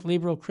 Snyder's book,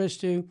 Libro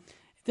Christu.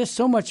 There's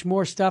so much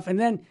more stuff. And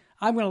then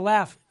I'm going to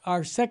laugh.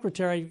 Our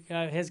secretary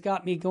has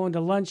got me going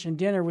to lunch and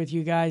dinner with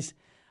you guys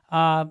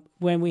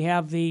when we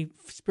have the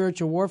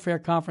Spiritual Warfare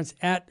Conference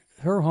at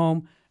her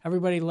home.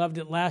 Everybody loved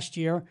it last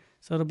year,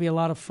 so it'll be a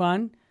lot of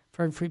fun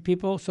for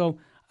people. So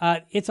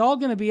it's all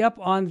going to be up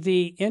on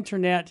the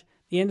internet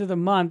the end of the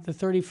month, the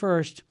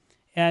 31st,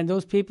 and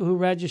those people who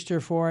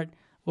register for it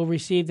will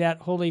receive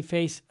that Holy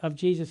Face of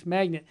Jesus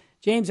magnet.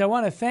 James, I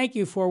want to thank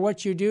you for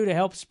what you do to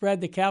help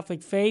spread the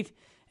Catholic faith,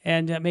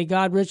 and may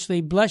God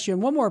richly bless you.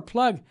 And one more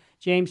plug,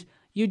 James.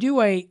 You do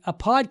a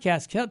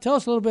podcast. Tell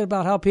us a little bit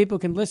about how people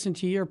can listen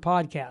to your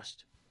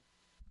podcast.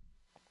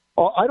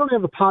 Oh, I don't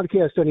have a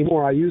podcast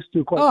anymore. I used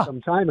to quite some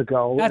time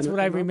ago. That's what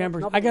I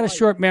remember. I got a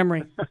short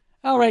memory.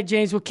 All right,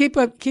 James. Well, keep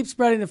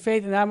spreading the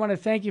faith, and I want to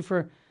thank you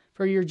for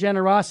your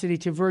generosity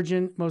to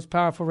Virgin Most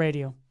Powerful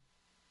Radio.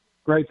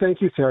 Great.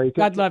 Thank you, Terry.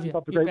 God love you.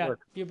 You bet. Work.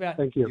 You bet.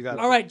 Thank you.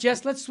 All right,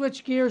 Jess, let's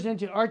switch gears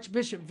into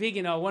Archbishop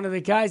Vigano, one of the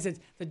guys that's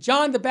the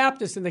John the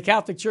Baptist in the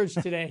Catholic Church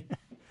today.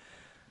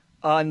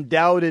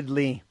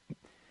 Undoubtedly.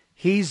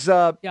 He's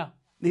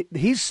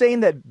saying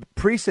that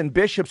priests and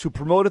bishops who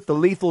promoted the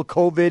lethal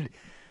COVID,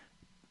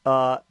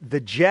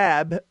 the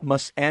jab,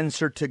 must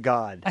answer to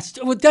God.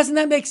 Doesn't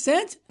that make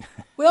sense?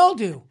 We all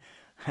do.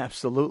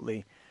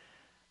 Absolutely.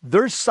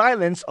 Their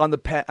silence on the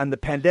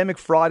pandemic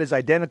fraud is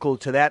identical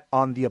to that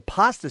on the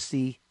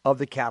apostasy of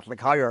the Catholic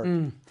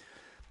hierarchy.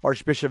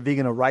 Archbishop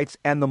Vigano writes,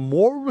 and the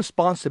moral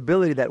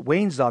responsibility that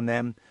wanes on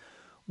them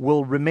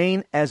will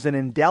remain as an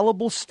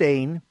indelible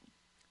stain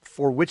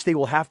for which they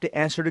will have to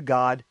answer to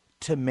God,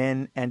 to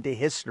men, and to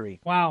history.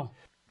 Wow.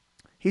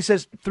 He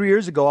says, 3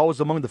 years ago, I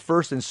was among the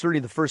first, and certainly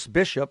the first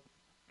bishop,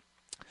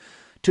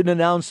 to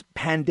denounce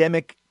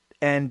pandemic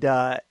and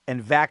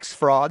vax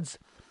frauds,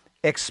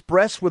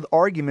 expressed with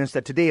arguments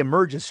that today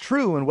emerge as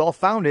true and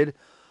well-founded,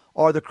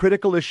 are the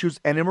critical issues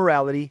and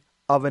immorality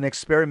of an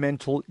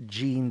experimental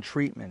gene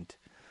treatment,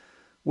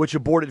 which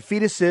aborted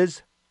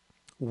fetuses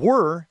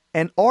were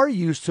and are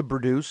used to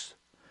produce.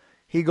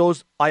 He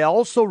goes, I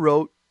also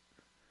wrote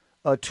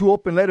 2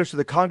 open letters to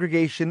the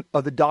Congregation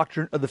of the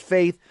Doctrine of the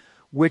Faith,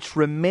 which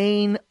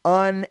remain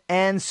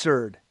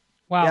unanswered.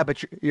 Wow. Yeah,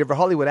 but you're a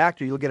Hollywood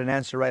actor, you'll get an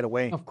answer right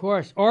away. Of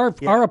course. Or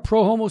a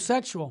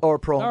pro-homosexual. Or a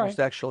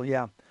pro-homosexual,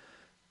 yeah.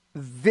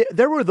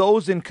 There were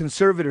those in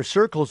conservative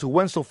circles who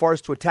went so far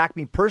as to attack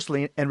me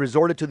personally and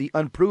resorted to the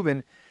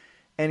unproven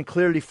and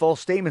clearly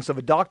false statements of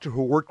a doctor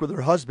who worked with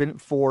her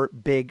husband for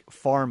Big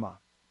Pharma.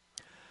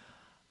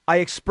 I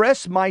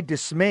express my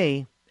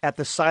dismay at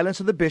the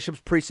silence of the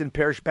bishops, priests, and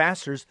parish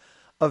pastors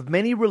of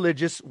many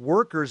religious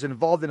workers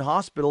involved in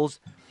hospitals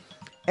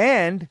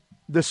and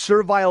the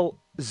servile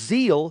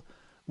zeal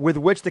with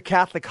which the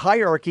Catholic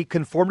hierarchy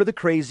conformed to the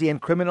crazy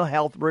and criminal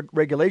health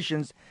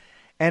regulations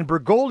and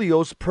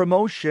Bergoglio's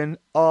promotion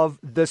of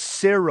the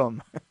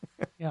serum.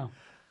 Yeah.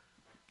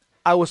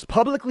 I was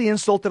publicly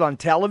insulted on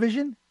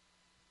television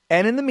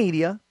and in the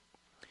media,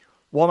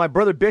 while my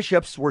brother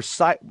bishops were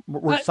silent.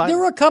 There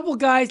were a couple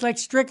guys like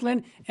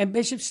Strickland and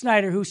Bishop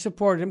Snyder who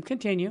supported him.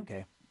 Continue.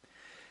 Okay.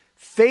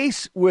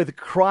 Faced with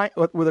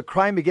a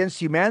crime against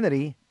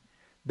humanity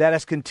that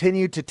has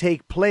continued to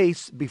take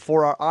place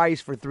before our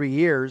eyes for 3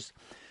 years,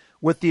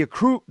 with the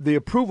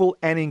approval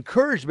and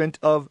encouragement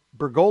of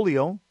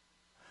Bergoglio,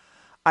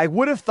 I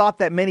would have thought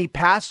that many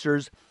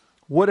pastors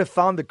would have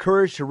found the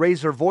courage to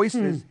raise their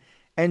voices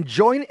and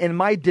join in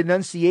my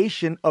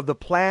denunciation of the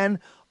plan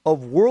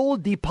of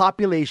world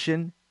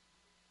depopulation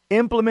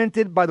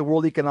implemented by the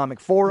World Economic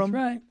Forum,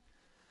 That's right.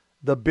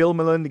 the Bill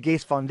Melinda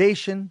Gates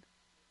Foundation,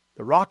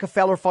 the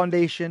Rockefeller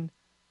Foundation,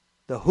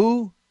 the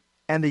WHO,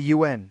 and the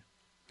UN.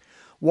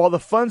 While the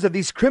funds of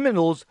these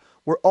criminals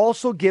were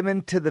also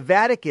given to the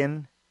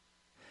Vatican,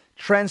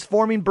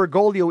 transforming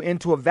Bergoglio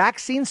into a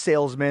vaccine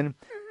salesman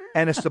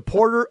and a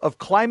supporter of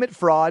climate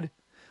fraud,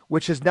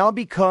 which has now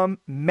become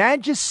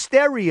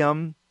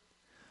magisterium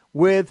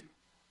with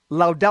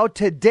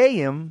Laudate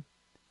Deum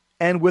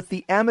and with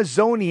the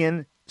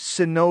Amazonian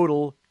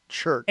Synodal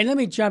Church. And let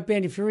me jump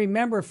in. If you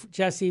remember,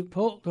 Jesse,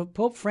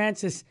 Pope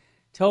Francis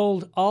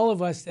told all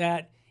of us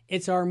that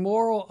it's our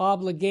moral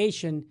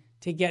obligation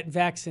to get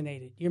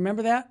vaccinated. You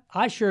remember that?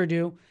 I sure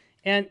do.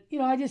 And,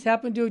 I just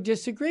happen to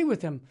disagree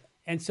with him.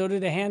 And so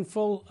did a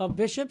handful of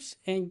bishops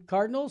and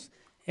cardinals.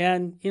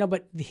 And,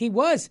 but he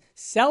was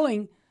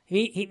selling,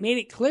 he made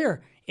it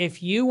clear,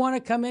 if you want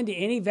to come into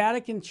any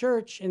Vatican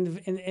church,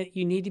 and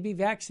you need to be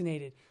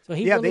vaccinated. So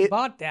he really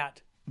bought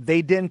that.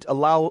 They didn't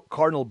allow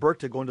Cardinal Burke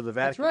to go into the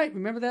Vatican. That's right.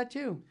 Remember that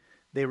too.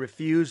 They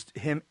refused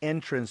him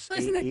entrance.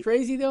 Isn't that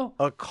crazy, though?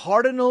 A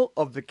cardinal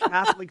of the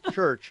Catholic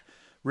Church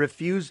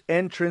refused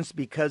entrance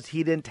because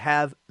he didn't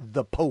have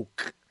the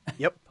poke.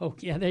 Yep.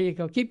 Poke. Yeah, there you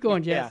go. Keep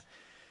going, Jess. Yeah.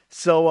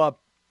 So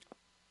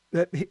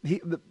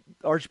the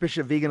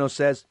Archbishop Vigano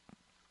says,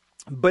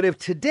 but if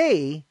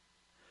today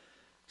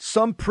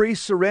some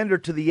priests surrender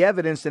to the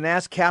evidence and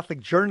ask Catholic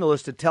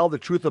journalists to tell the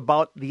truth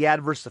about the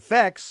adverse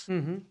effects,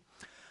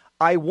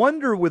 I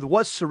wonder with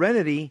what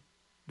serenity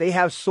they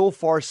have so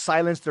far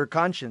silenced their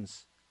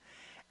conscience.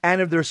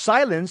 And if their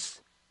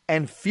silence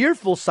and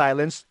fearful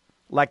silence,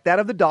 like that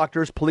of the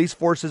doctors, police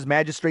forces,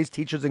 magistrates,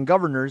 teachers, and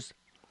governors,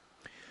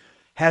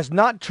 has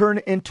not turned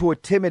into a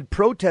timid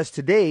protest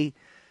today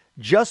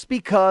just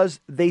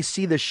because they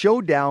see the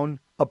showdown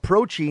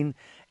approaching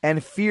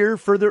and fear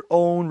for their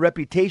own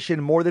reputation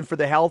more than for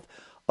the health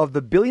of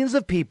the billions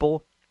of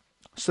people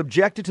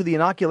subjected to the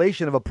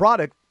inoculation of a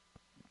product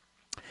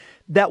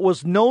that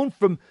was known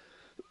from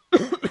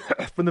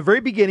from the very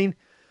beginning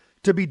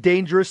to be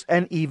dangerous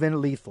and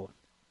even lethal.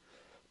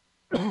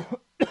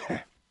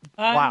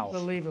 Wow.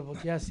 Unbelievable,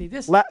 Jesse.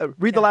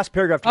 Read the last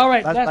paragraph. All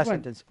right, last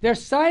sentence. Their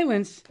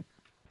silence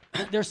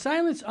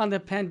on the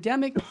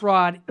pandemic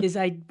fraud is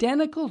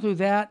identical to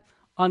that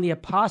on the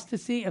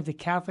apostasy of the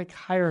Catholic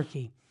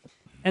hierarchy.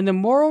 And the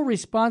moral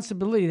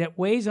responsibility that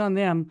weighs on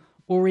them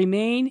will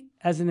remain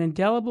as an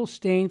indelible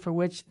stain for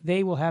which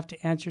they will have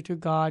to answer to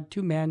God,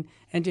 to men,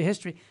 and to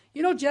history.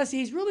 Jesse,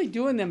 he's really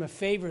doing them a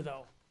favor,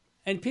 though.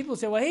 And people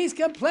say, well, he's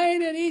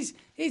complaining,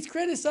 he's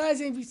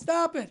criticizing,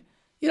 stop it.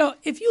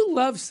 If you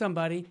love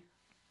somebody,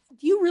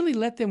 do you really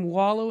let them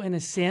wallow in a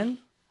sin?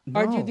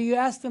 No. Or do you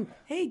ask them,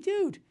 hey,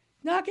 dude,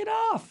 knock it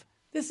off.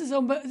 This is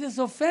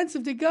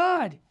offensive to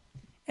God.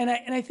 And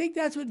I think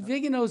that's what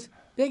Vigano's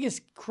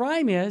biggest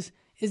crime is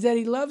that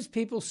he loves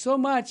people so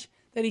much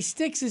that he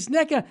sticks his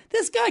neck out.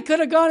 This guy could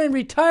have gone in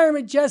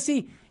retirement,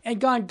 Jesse, and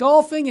gone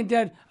golfing and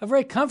had a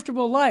very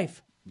comfortable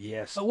life.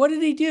 Yes. But what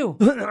did he do?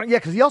 Yeah,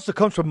 because he also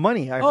comes from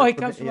money. He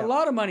comes from a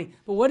lot of money.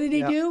 But what did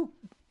he do?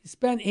 He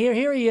spent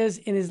here he is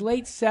in his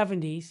late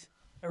 70s,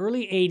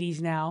 early 80s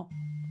now,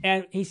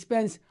 and he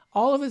spends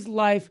all of his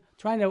life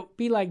trying to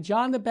be like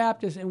John the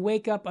Baptist and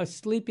wake up a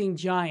sleeping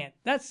giant.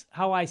 That's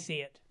how I see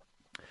it.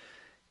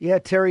 Yeah,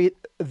 Terry,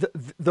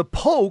 the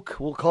poke,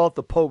 we'll call it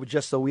the poke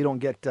just so we don't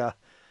get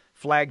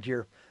flagged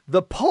here.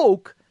 The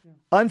poke,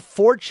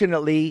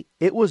 unfortunately,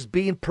 it was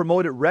being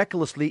promoted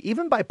recklessly,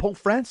 even by Pope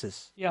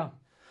Francis. Yeah.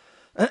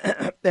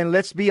 And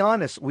let's be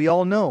honest, we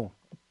all know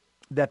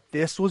that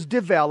this was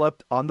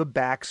developed on the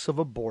backs of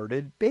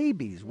aborted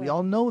babies. We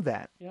all know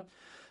that.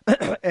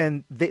 Yep.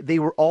 And they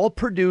were all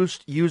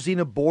produced using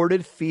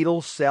aborted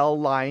fetal cell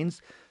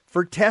lines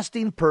for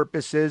testing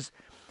purposes.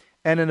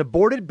 And an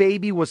aborted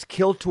baby was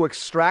killed to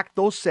extract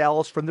those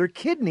cells from their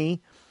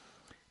kidney.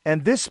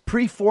 And this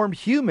preformed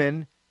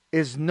human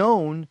is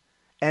known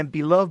and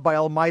beloved by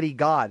Almighty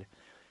God.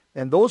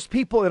 And those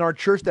people in our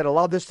church that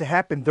allowed this to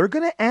happen, they're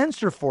going to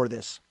answer for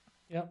this.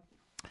 Yep.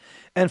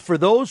 And for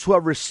those who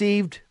have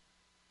received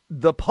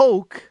the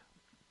poke,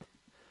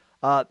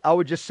 I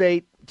would just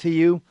say to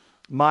you,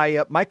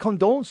 my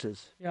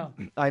condolences. Yeah.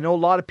 I know a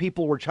lot of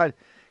people were kind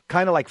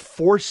of like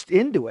forced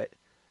into it.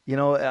 You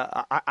know,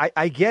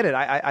 I get it.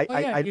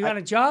 You got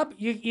a job,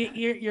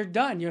 you're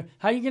done.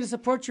 How are you going to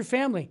support your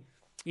family?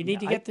 You need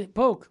to get the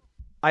poke.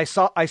 I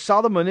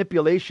saw the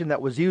manipulation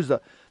that was used,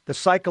 the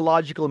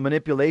psychological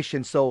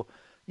manipulation. So,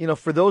 you know,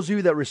 for those of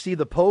you that receive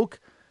the poke,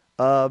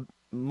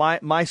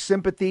 my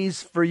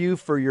sympathies for you,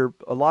 for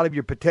a lot of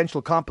your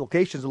potential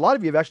complications. A lot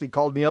of you have actually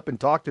called me up and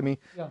talked to me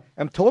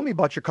and told me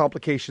about your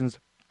complications.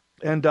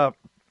 And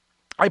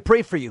I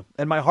pray for you,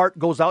 and my heart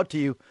goes out to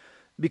you,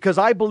 because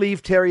I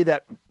believe, Terry,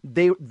 that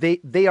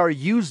they are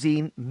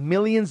using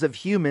millions of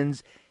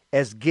humans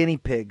as guinea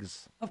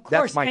pigs. Of course.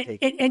 That's my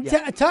take. And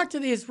talk to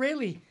the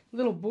Israeli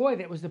little boy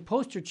that was the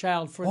poster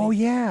child for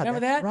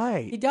remember that?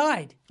 Right. He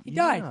died. He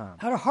died.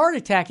 Had a heart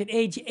attack at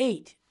age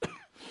 8.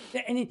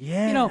 And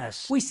you know,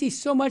 we see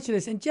so much of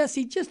this. And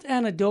Jesse, just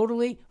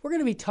anecdotally, we're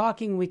going to be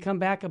talking when we come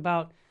back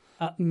about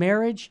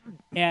marriage,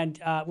 and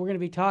we're going to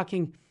be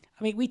talking.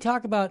 I mean, we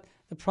talk about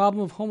the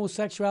problem of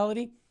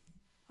homosexuality.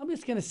 I'm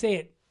just going to say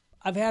it.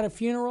 I've had a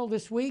funeral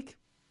this week.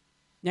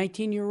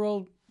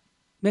 19-year-old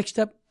mixed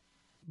up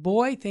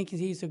boy thinking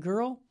he's a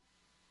girl.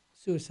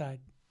 Suicide.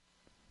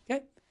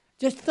 Okay?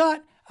 Just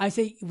thought, I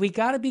say, we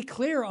got to be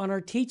clear on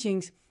our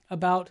teachings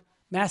about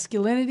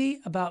masculinity,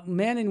 about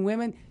men and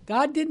women.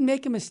 God didn't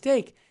make a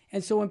mistake.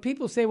 And so when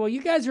people say, well,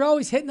 you guys are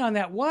always hitting on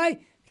that. Why?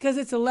 Because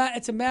it's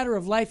a matter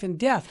of life and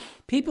death.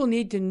 People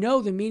need to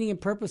know the meaning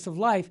and purpose of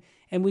life.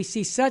 And we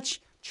see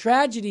such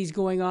tragedies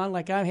going on,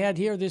 like I had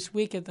here this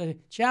week at the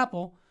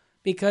chapel,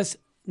 because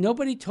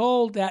nobody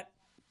told that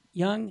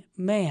young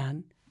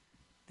man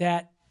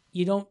that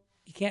you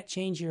can't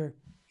change your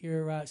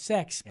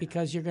sex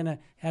because you're going to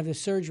have the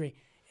surgery.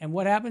 And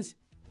what happens?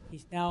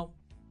 He's now,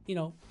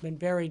 been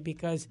buried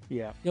because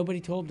nobody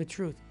told him the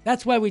truth.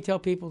 That's why we tell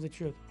people the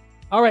truth.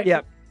 All right.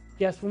 Yeah.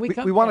 Yes, when we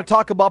want to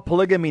talk about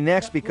polygamy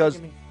next,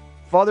 because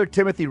Father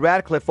Timothy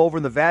Radcliffe over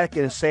in the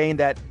Vatican is saying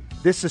that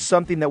this is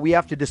something that we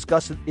have to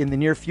discuss in the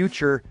near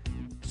future.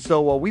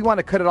 So we want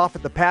to cut it off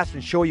at the pass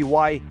and show you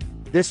why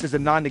this is a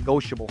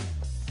non-negotiable.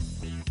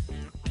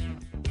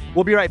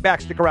 We'll be right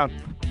back. Stick around.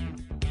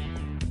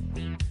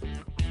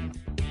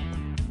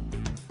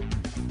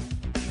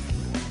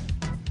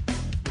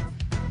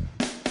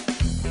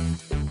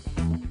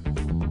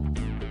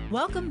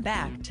 Welcome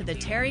back to the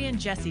Terry and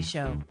Jesse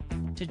Show.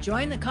 To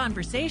join the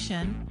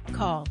conversation,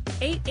 call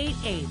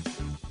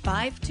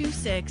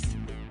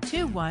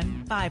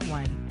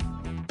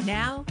 888-526-2151.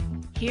 Now,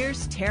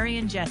 here's Terry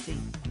and Jesse.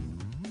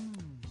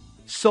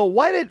 So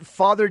why did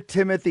Father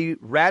Timothy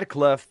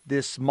Radcliffe,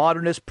 this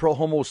modernist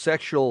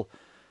pro-homosexual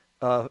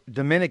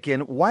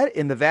Dominican,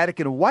 in the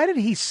Vatican, why did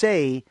he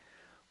say,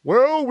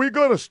 well, we're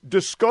going to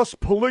discuss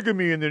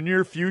polygamy in the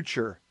near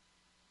future?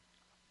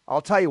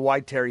 I'll tell you why,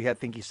 Terry, I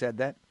think he said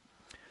that.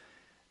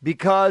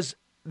 Because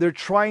they're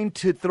trying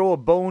to throw a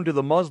bone to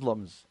the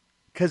Muslims.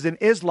 Because in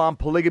Islam,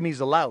 polygamy is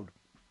allowed.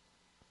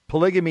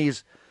 Polygamy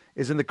is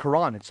in the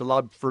Quran. It's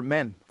allowed for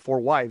men, 4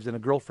 wives and a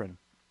girlfriend.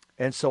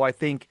 And so I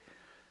think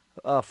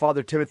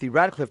Father Timothy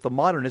Radcliffe, the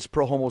modernist,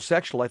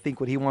 pro-homosexual, I think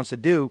what he wants to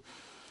do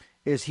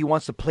is he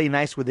wants to play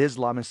nice with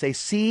Islam and say,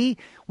 see,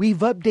 we've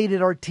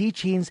updated our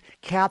teachings.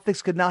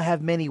 Catholics could now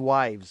have many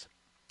wives.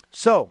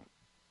 So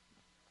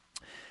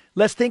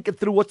let's think it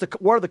through. What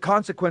are the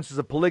consequences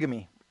of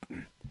polygamy?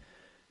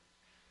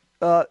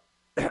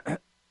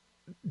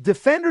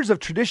 Defenders of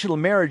traditional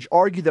marriage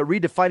argue that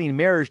redefining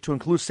marriage to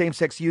include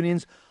same-sex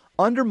unions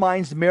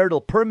undermines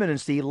marital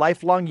permanency,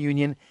 lifelong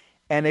union,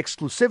 and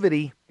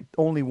exclusivity,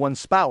 only one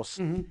spouse.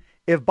 Mm-hmm.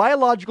 If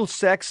biological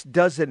sex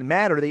doesn't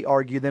matter, they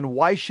argue, then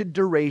why should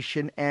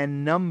duration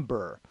and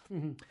number?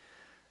 Mm-hmm.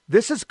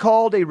 This is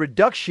called a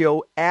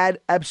reductio ad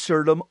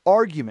absurdum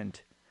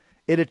argument.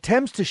 It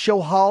attempts to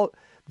show how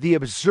the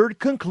absurd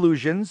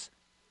conclusions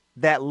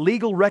that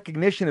legal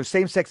recognition of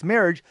same-sex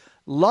marriage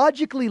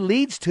logically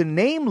leads to,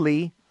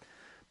 namely,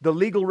 the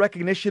legal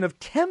recognition of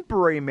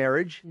temporary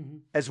marriage, mm-hmm.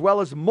 as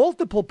well as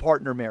multiple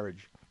partner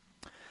marriage.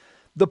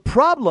 The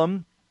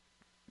problem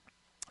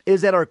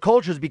is that our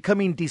culture is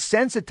becoming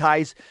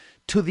desensitized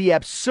to the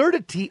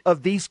absurdity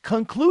of these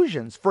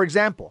conclusions. For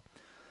example,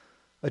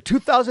 a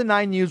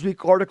 2009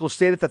 Newsweek article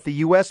stated that the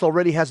U.S.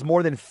 already has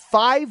more than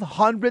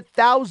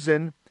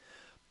 500,000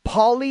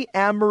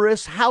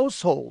 polyamorous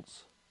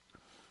households.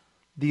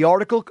 The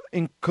article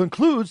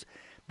concludes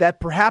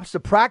that perhaps the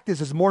practice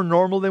is more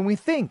normal than we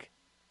think,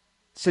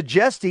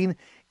 suggesting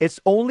it's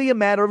only a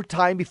matter of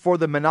time before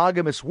the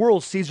monogamous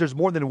world sees there's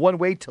more than one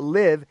way to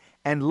live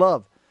and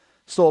love.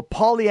 So a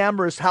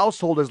polyamorous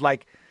household is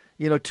like,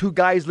 2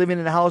 guys living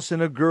in a house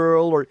and a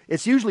girl, or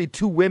it's usually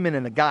 2 women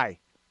and a guy.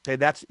 Okay,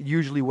 that's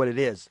usually what it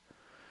is.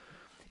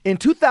 In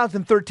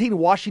 2013,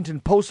 Washington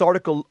Post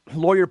article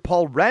lawyer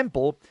Paul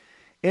Rampel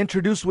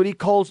introduced what he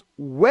calls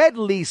wed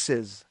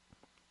leases.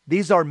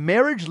 These are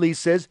marriage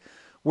leases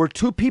where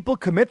 2 people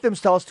commit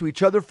themselves to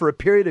each other for a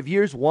period of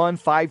years, 1,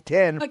 5,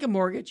 10. Like a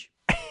mortgage.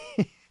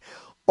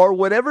 or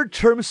whatever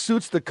term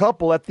suits the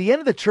couple. At the end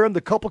of the term,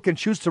 the couple can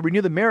choose to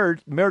renew the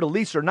marital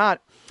lease or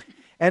not.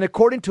 And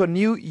according to a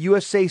new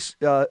USA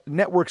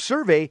Network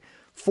survey,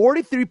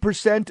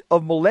 43%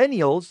 of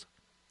millennials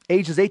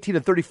ages 18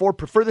 to 34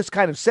 prefer this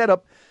kind of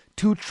setup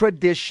to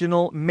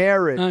traditional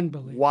marriage.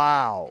 Unbelievable.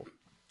 Wow.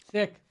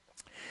 Sick.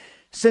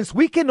 Since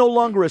we can no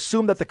longer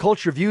assume that the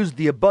culture views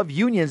the above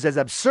unions as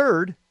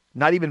absurd,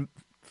 not even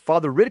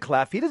Father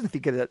Radcliffe, he doesn't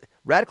think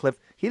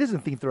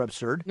they're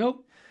absurd.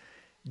 Nope.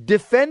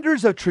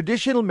 Defenders of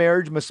traditional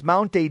marriage must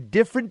mount a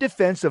different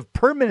defense of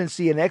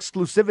permanency and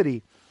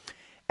exclusivity.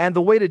 And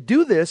the way to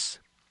do this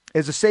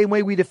is the same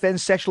way we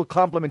defend sexual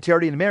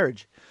complementarity in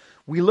marriage.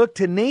 We look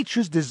to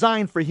nature's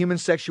design for human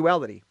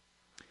sexuality.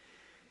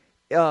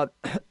 In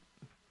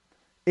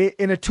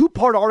a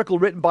 2-part article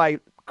written by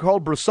Carl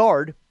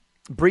Broussard,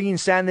 Bringing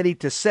Sanity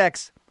to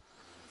Sex,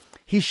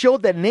 he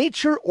showed that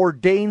nature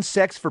ordains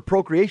sex for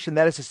procreation.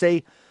 That is to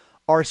say,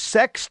 our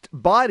sexed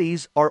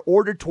bodies are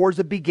ordered towards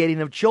the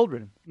begetting of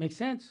children. Makes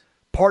sense.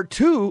 Part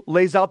 2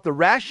 lays out the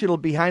rationale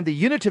behind the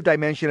unitive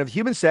dimension of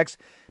human sex.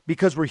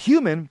 Because we're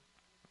human,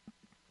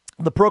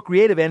 the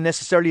procreative end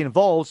necessarily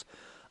involves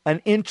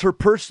an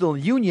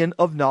interpersonal union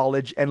of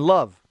knowledge and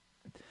love.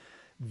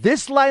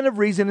 This line of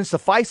reasoning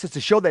suffices to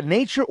show that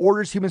nature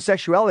orders human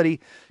sexuality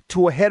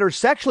to a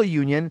heterosexual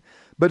union,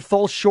 but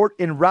falls short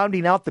in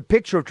rounding out the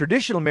picture of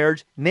traditional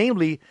marriage,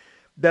 namely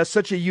that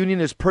such a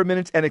union is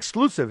permanent and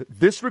exclusive.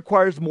 This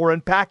requires more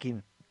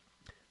unpacking.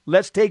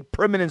 Let's take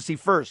permanency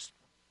first.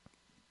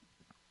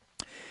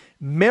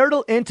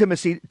 Marital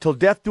intimacy till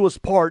death do us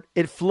part,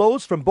 it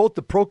flows from both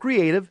the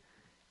procreative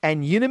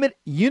and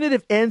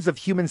unitive ends of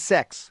human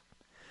sex.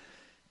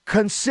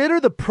 Consider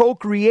the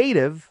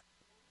procreative,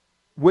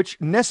 which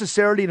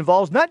necessarily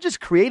involves not just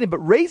creating,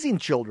 but raising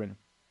children.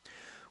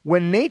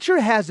 When nature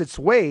has its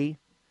way,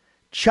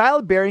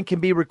 childbearing can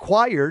be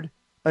required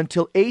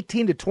until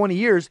 18 to 20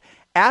 years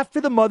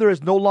after the mother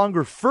is no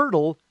longer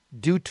fertile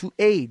due to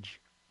age.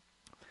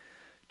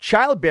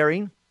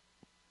 Childbearing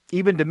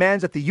even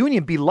demands that the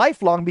union be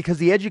lifelong because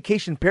the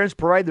education parents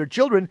provide their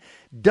children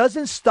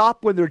doesn't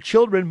stop when their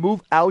children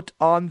move out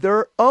on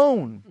their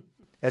own,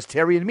 as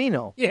Terry and me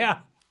know. Yeah.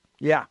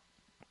 Yeah.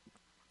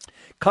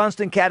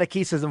 Constant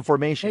catechism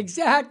formation.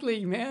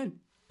 Exactly, man.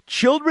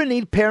 Children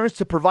need parents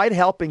to provide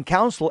help and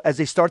counsel as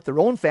they start their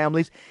own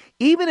families.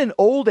 Even in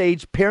old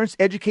age, parents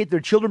educate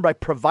their children by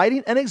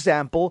providing an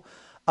example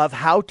of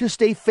how to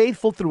stay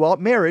faithful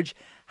throughout marriage,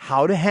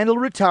 how to handle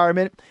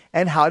retirement,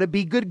 and how to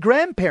be good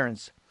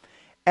grandparents.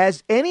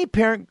 As any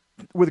parent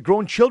with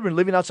grown children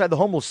living outside the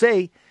home will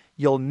say,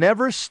 you'll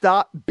never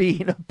stop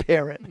being a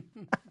parent.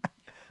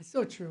 It's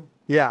so true.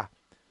 Yeah.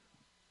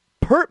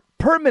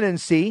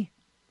 Permanency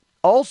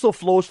also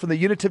flows from the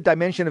unitive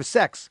dimension of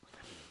sex.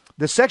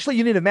 The sexual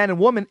union of man and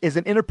woman is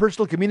an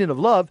interpersonal communion of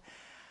love.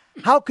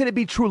 How could it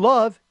be true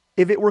love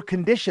if it were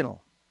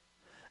conditional?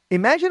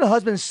 Imagine a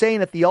husband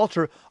saying at the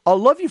altar, I'll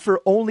love you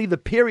for only the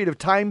period of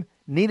time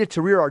needed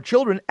to rear our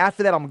children.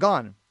 After that, I'm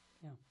gone.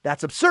 Yeah.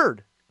 That's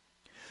absurd.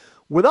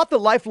 Without the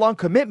lifelong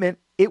commitment,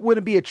 it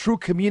wouldn't be a true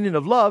communion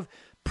of love.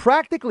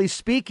 Practically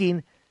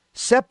speaking,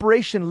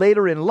 separation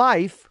later in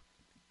life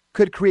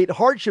could create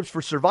hardships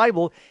for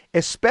survival,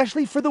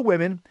 especially for the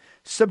women.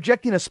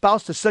 Subjecting a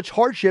spouse to such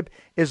hardship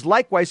is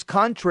likewise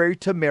contrary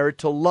to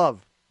marital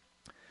love.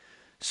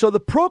 So the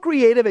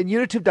procreative and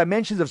unitive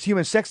dimensions of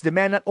human sex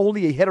demand not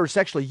only a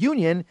heterosexual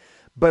union,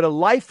 but a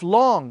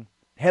lifelong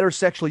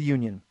heterosexual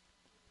union.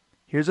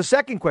 Here's a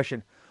second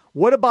question.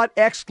 What about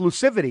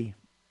exclusivity?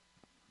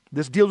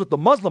 This deals with the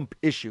Muslim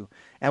issue,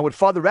 and what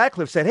Father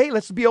Radcliffe said, hey,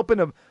 let's be open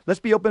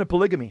to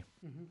polygamy.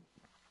 Mm-hmm.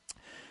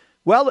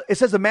 Well, it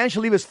says a man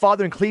shall leave his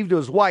father and cleave to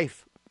his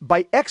wife.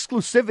 By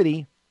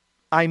exclusivity,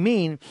 I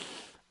mean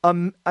a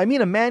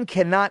man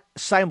cannot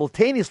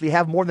simultaneously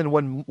have more than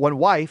one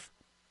wife,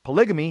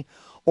 polygamy,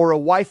 or a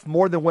wife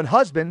more than one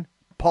husband,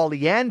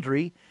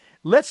 polyandry.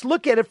 Let's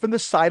look at it from the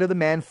side of the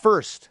man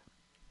first.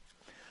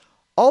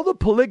 Although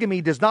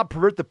polygamy does not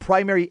pervert the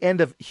primary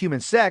end of human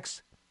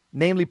sex,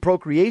 namely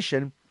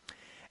procreation,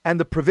 and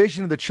the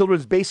provision of the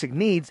children's basic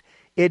needs,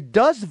 it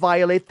does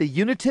violate the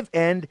unitive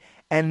end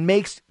and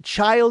makes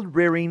child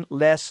rearing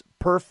less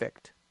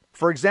perfect.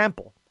 For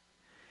example,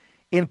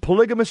 in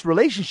polygamous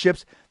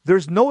relationships,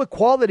 there's no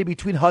equality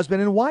between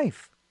husband and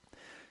wife.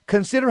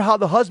 Consider how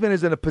the husband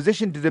is in a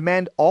position to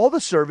demand all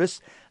the service,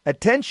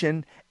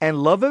 attention,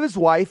 and love of his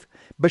wife,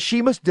 but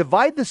she must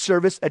divide the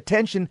service,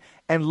 attention,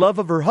 and love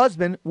of her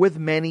husband with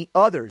many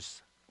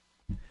others.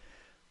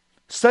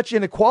 Such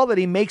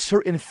inequality makes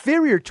her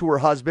inferior to her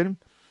husband,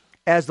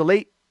 as the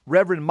late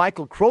Reverend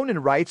Michael Cronin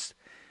writes,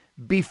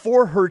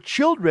 before her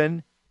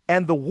children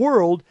and the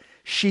world,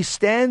 she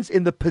stands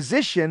in the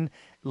position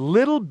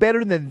little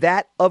better than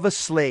that of a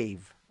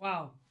slave.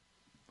 Wow.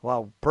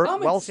 Wow.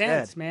 Common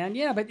sense, man.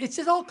 Yeah, but it's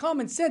just all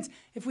common sense.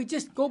 If we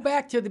just go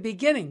back to the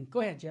beginning.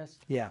 Go ahead, Jess.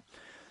 Yeah.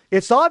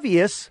 It's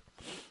obvious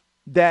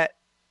that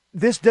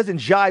this doesn't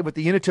jive with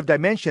the unitive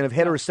dimension of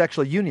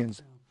heterosexual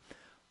unions.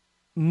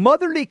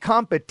 Motherly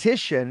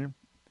competition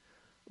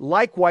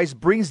likewise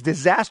brings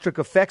disastrous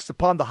effects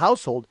upon the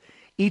household.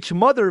 Each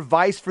mother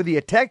vies for the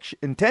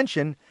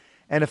intention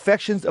and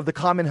affections of the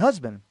common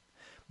husband.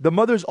 The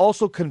mothers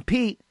also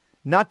compete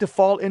not to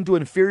fall into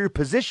inferior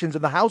positions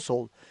in the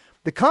household.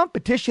 The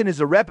competition is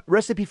a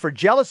recipe for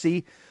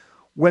jealousy,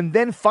 when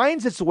then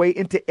finds its way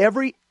into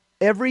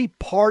every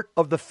part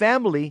of the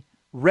family,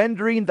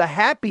 rendering the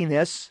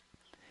happiness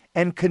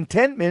and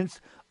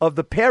contentment of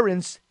the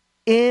parents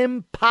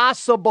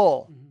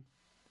impossible.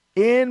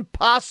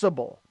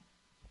 Impossible.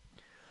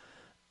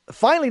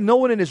 Finally, no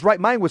one in his right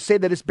mind would say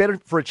that it's better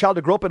for a child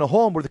to grow up in a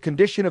home where the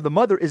condition of the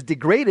mother is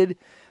degraded,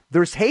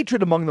 there's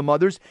hatred among the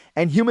mothers,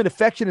 and human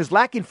affection is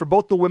lacking for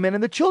both the women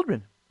and the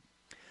children.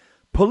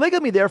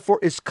 Polygamy, therefore,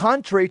 is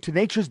contrary to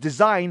nature's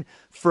design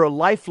for a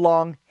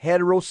lifelong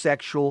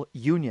heterosexual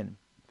union.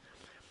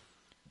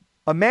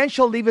 A man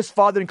shall leave his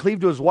father and cleave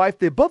to his wife.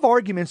 The above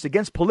arguments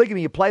against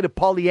polygamy apply to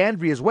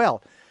polyandry as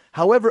well.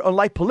 However,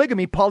 unlike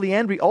polygamy,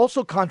 polyandry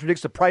also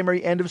contradicts the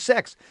primary end of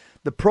sex,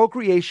 the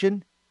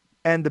procreation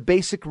and the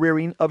basic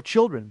rearing of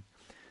children.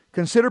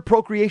 Consider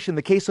procreation in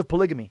the case of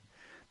polygamy.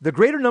 The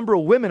greater number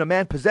of women a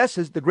man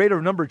possesses, the greater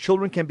number of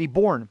children can be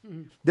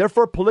born.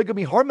 Therefore,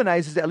 polygamy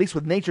harmonizes, at least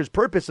with nature's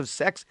purpose of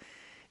sex,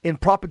 in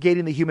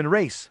propagating the human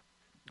race.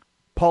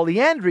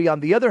 Polyandry,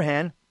 on the other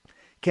hand,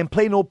 can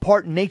play no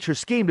part in nature's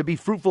scheme to be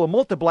fruitful and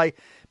multiply,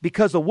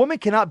 because a woman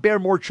cannot bear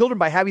more children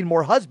by having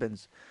more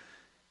husbands.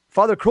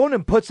 Father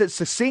Cronin puts it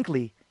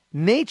succinctly: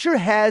 nature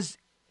has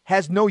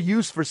no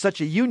use for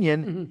such a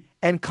union,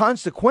 and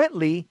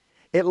consequently,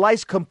 it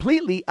lies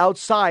completely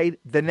outside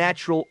the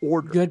natural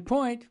order. Good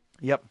point.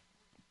 Yep.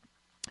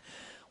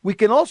 We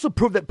can also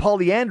prove that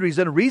polyandry is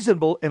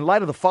unreasonable in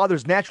light of the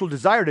father's natural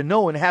desire to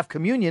know and have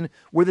communion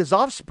with his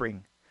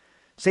offspring.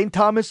 St.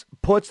 Thomas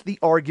puts the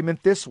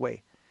argument this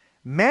way: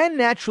 man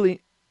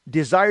naturally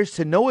desires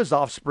to know his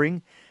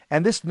offspring,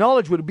 and this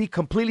knowledge would be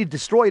completely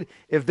destroyed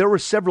if there were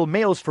several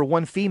males for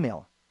one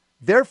female.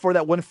 Therefore,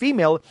 that one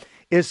female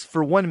is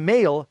for one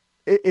male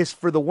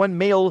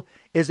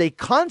is a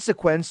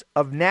consequence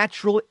of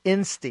natural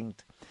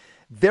instinct.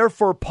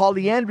 Therefore,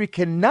 polyandry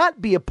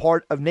cannot be a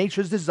part of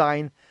nature's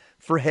design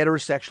for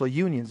heterosexual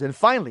unions. And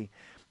finally,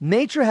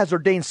 nature has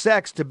ordained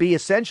sex to be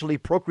essentially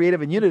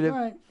procreative and unitive,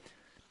 Right.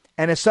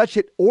 and as such,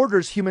 it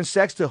orders human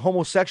sex to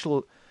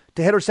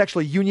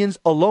heterosexual unions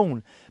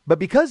alone. But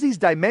because these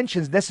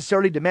dimensions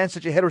necessarily demand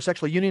such a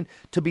heterosexual union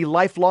to be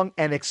lifelong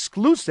and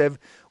exclusive,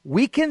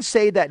 we can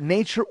say that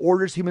nature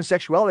orders human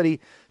sexuality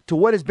to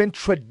what has been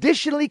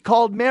traditionally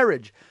called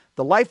marriage,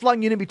 the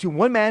lifelong union between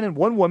one man and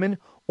one woman,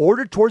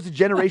 ordered towards the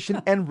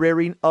generation and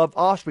rearing of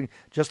offspring,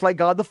 just like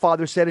God the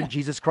Father said and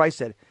Jesus Christ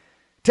said.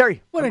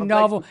 Terry. What a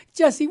novel.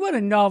 Jesse, what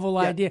a novel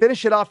idea.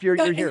 Finish it off. You're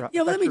here.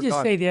 Let me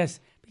just say this,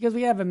 because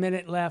we have a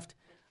minute left.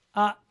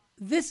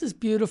 This is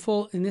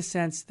beautiful in the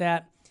sense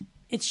that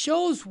it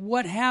shows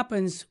what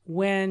happens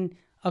when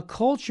a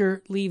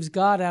culture leaves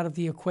God out of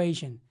the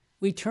equation.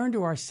 We turn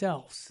to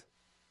ourselves.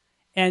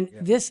 And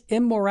this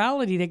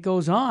immorality that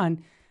goes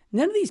on,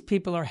 none of these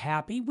people are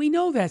happy. We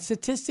know that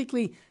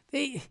statistically.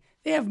 They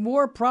have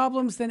more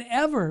problems than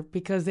ever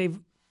because they've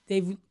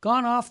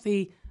gone off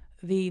the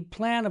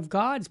plan of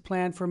God's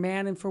plan for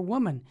man and for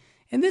woman.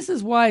 And this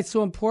is why it's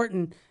so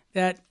important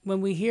that when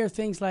we hear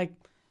things like,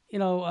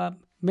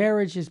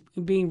 marriage is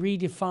being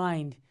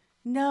redefined.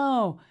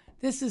 No,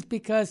 this is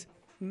because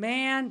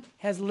man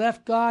has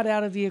left God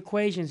out of the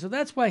equation. So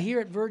that's why here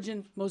at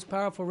Virgin Most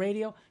Powerful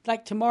Radio,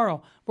 like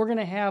tomorrow, we're going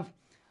to have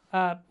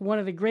one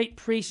of the great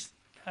priests,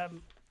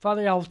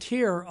 Father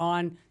Altier,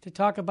 on to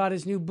talk about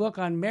his new book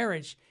on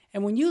marriage.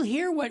 And when you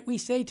hear what we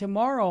say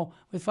tomorrow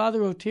with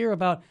Father Altier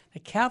about the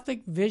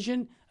Catholic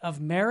vision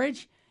of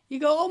marriage, you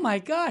go, oh my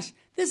gosh,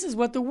 this is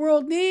what the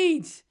world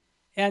needs.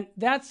 And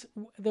that's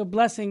the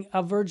blessing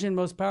of Virgin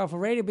Most Powerful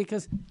Radio,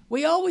 because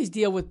we always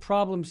deal with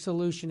problem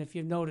solution, if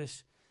you've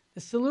noticed. The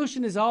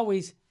solution is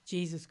always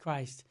Jesus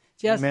Christ.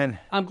 Amen.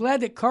 I'm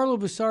glad that Carlo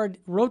Bussard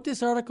wrote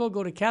this article.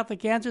 Go to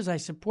Catholic Answers. I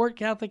support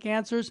Catholic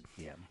Answers.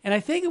 Yeah. And I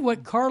think of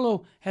what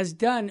Carlo has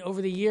done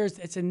over the years.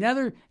 It's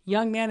another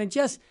young man. And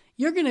Jess,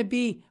 you're going to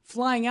be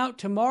flying out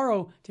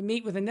tomorrow to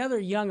meet with another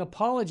young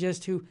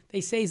apologist who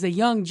they say is the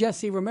young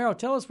Jesse Romero.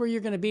 Tell us where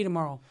you're going to be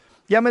tomorrow.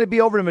 Yeah, I'm going to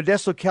be over in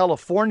Modesto,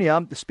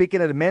 California,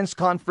 speaking at a men's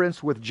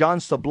conference with John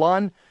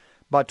Sablon,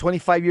 about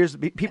 25 years.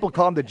 People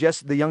call him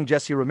the young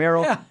Jesse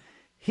Romero. Yeah.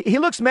 He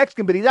looks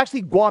Mexican, but he's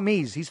actually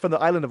Guamese. He's from the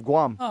island of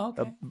Guam. Oh,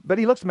 okay. But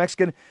he looks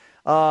Mexican.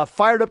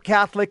 Fired up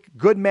Catholic,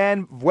 good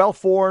man,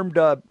 well-formed,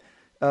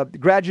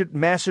 graduate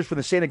master's from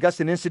the St.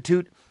 Augustine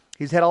Institute.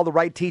 He's had all the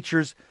right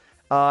teachers,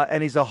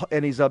 and he's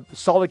a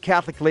solid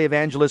Catholic lay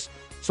evangelist.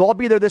 So I'll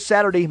be there this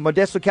Saturday,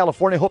 Modesto,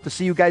 California. Hope to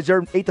see you guys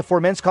there. 8 to 4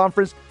 men's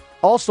conference.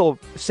 Also,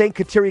 St.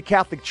 Kateri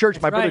Catholic Church.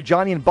 That's My brother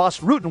Johnny and Boss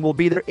Rutan will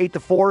be there 8 to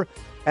 4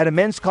 at a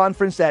men's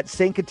conference at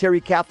St.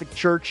 Kateri Catholic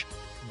Church.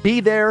 Be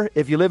there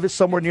if you live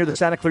somewhere near the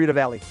Santa Clarita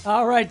Valley.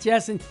 All right,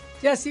 Jesse.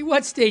 Jesse,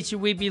 what state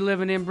should we be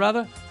living in,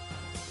 brother?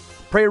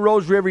 Pray a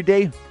rosary every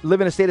day.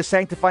 Live in a state of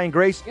sanctifying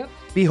grace. Yep.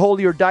 Be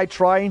holy or die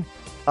trying.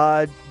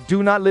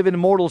 Do not live in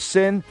mortal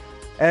sin.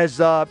 As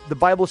the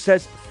Bible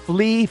says,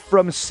 flee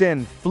from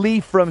sin. Flee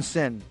from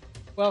sin.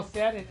 Well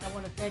said, and I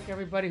want to thank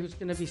everybody who's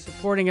going to be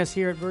supporting us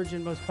here at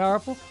Virgin Most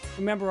Powerful.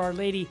 Remember, Our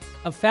Lady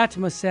of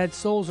Fatima said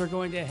souls are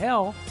going to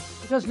hell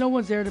because no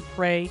one's there to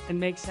pray and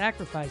make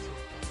sacrifices.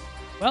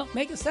 Well,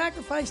 make a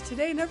sacrifice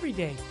today and every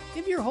day.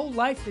 Give your whole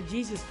life to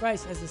Jesus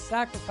Christ as a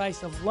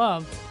sacrifice of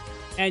love,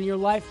 and your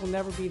life will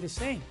never be the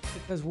same.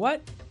 Because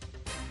what?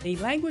 The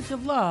language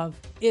of love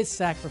is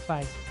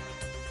sacrifice.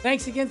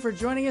 Thanks again for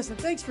joining us, and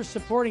thanks for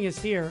supporting us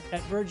here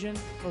at Virgin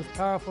Most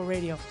Powerful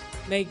Radio.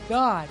 May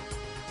God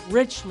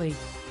richly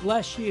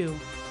bless you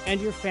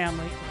and your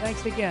family.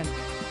 Thanks again,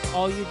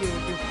 all you do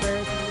with your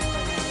prayers and your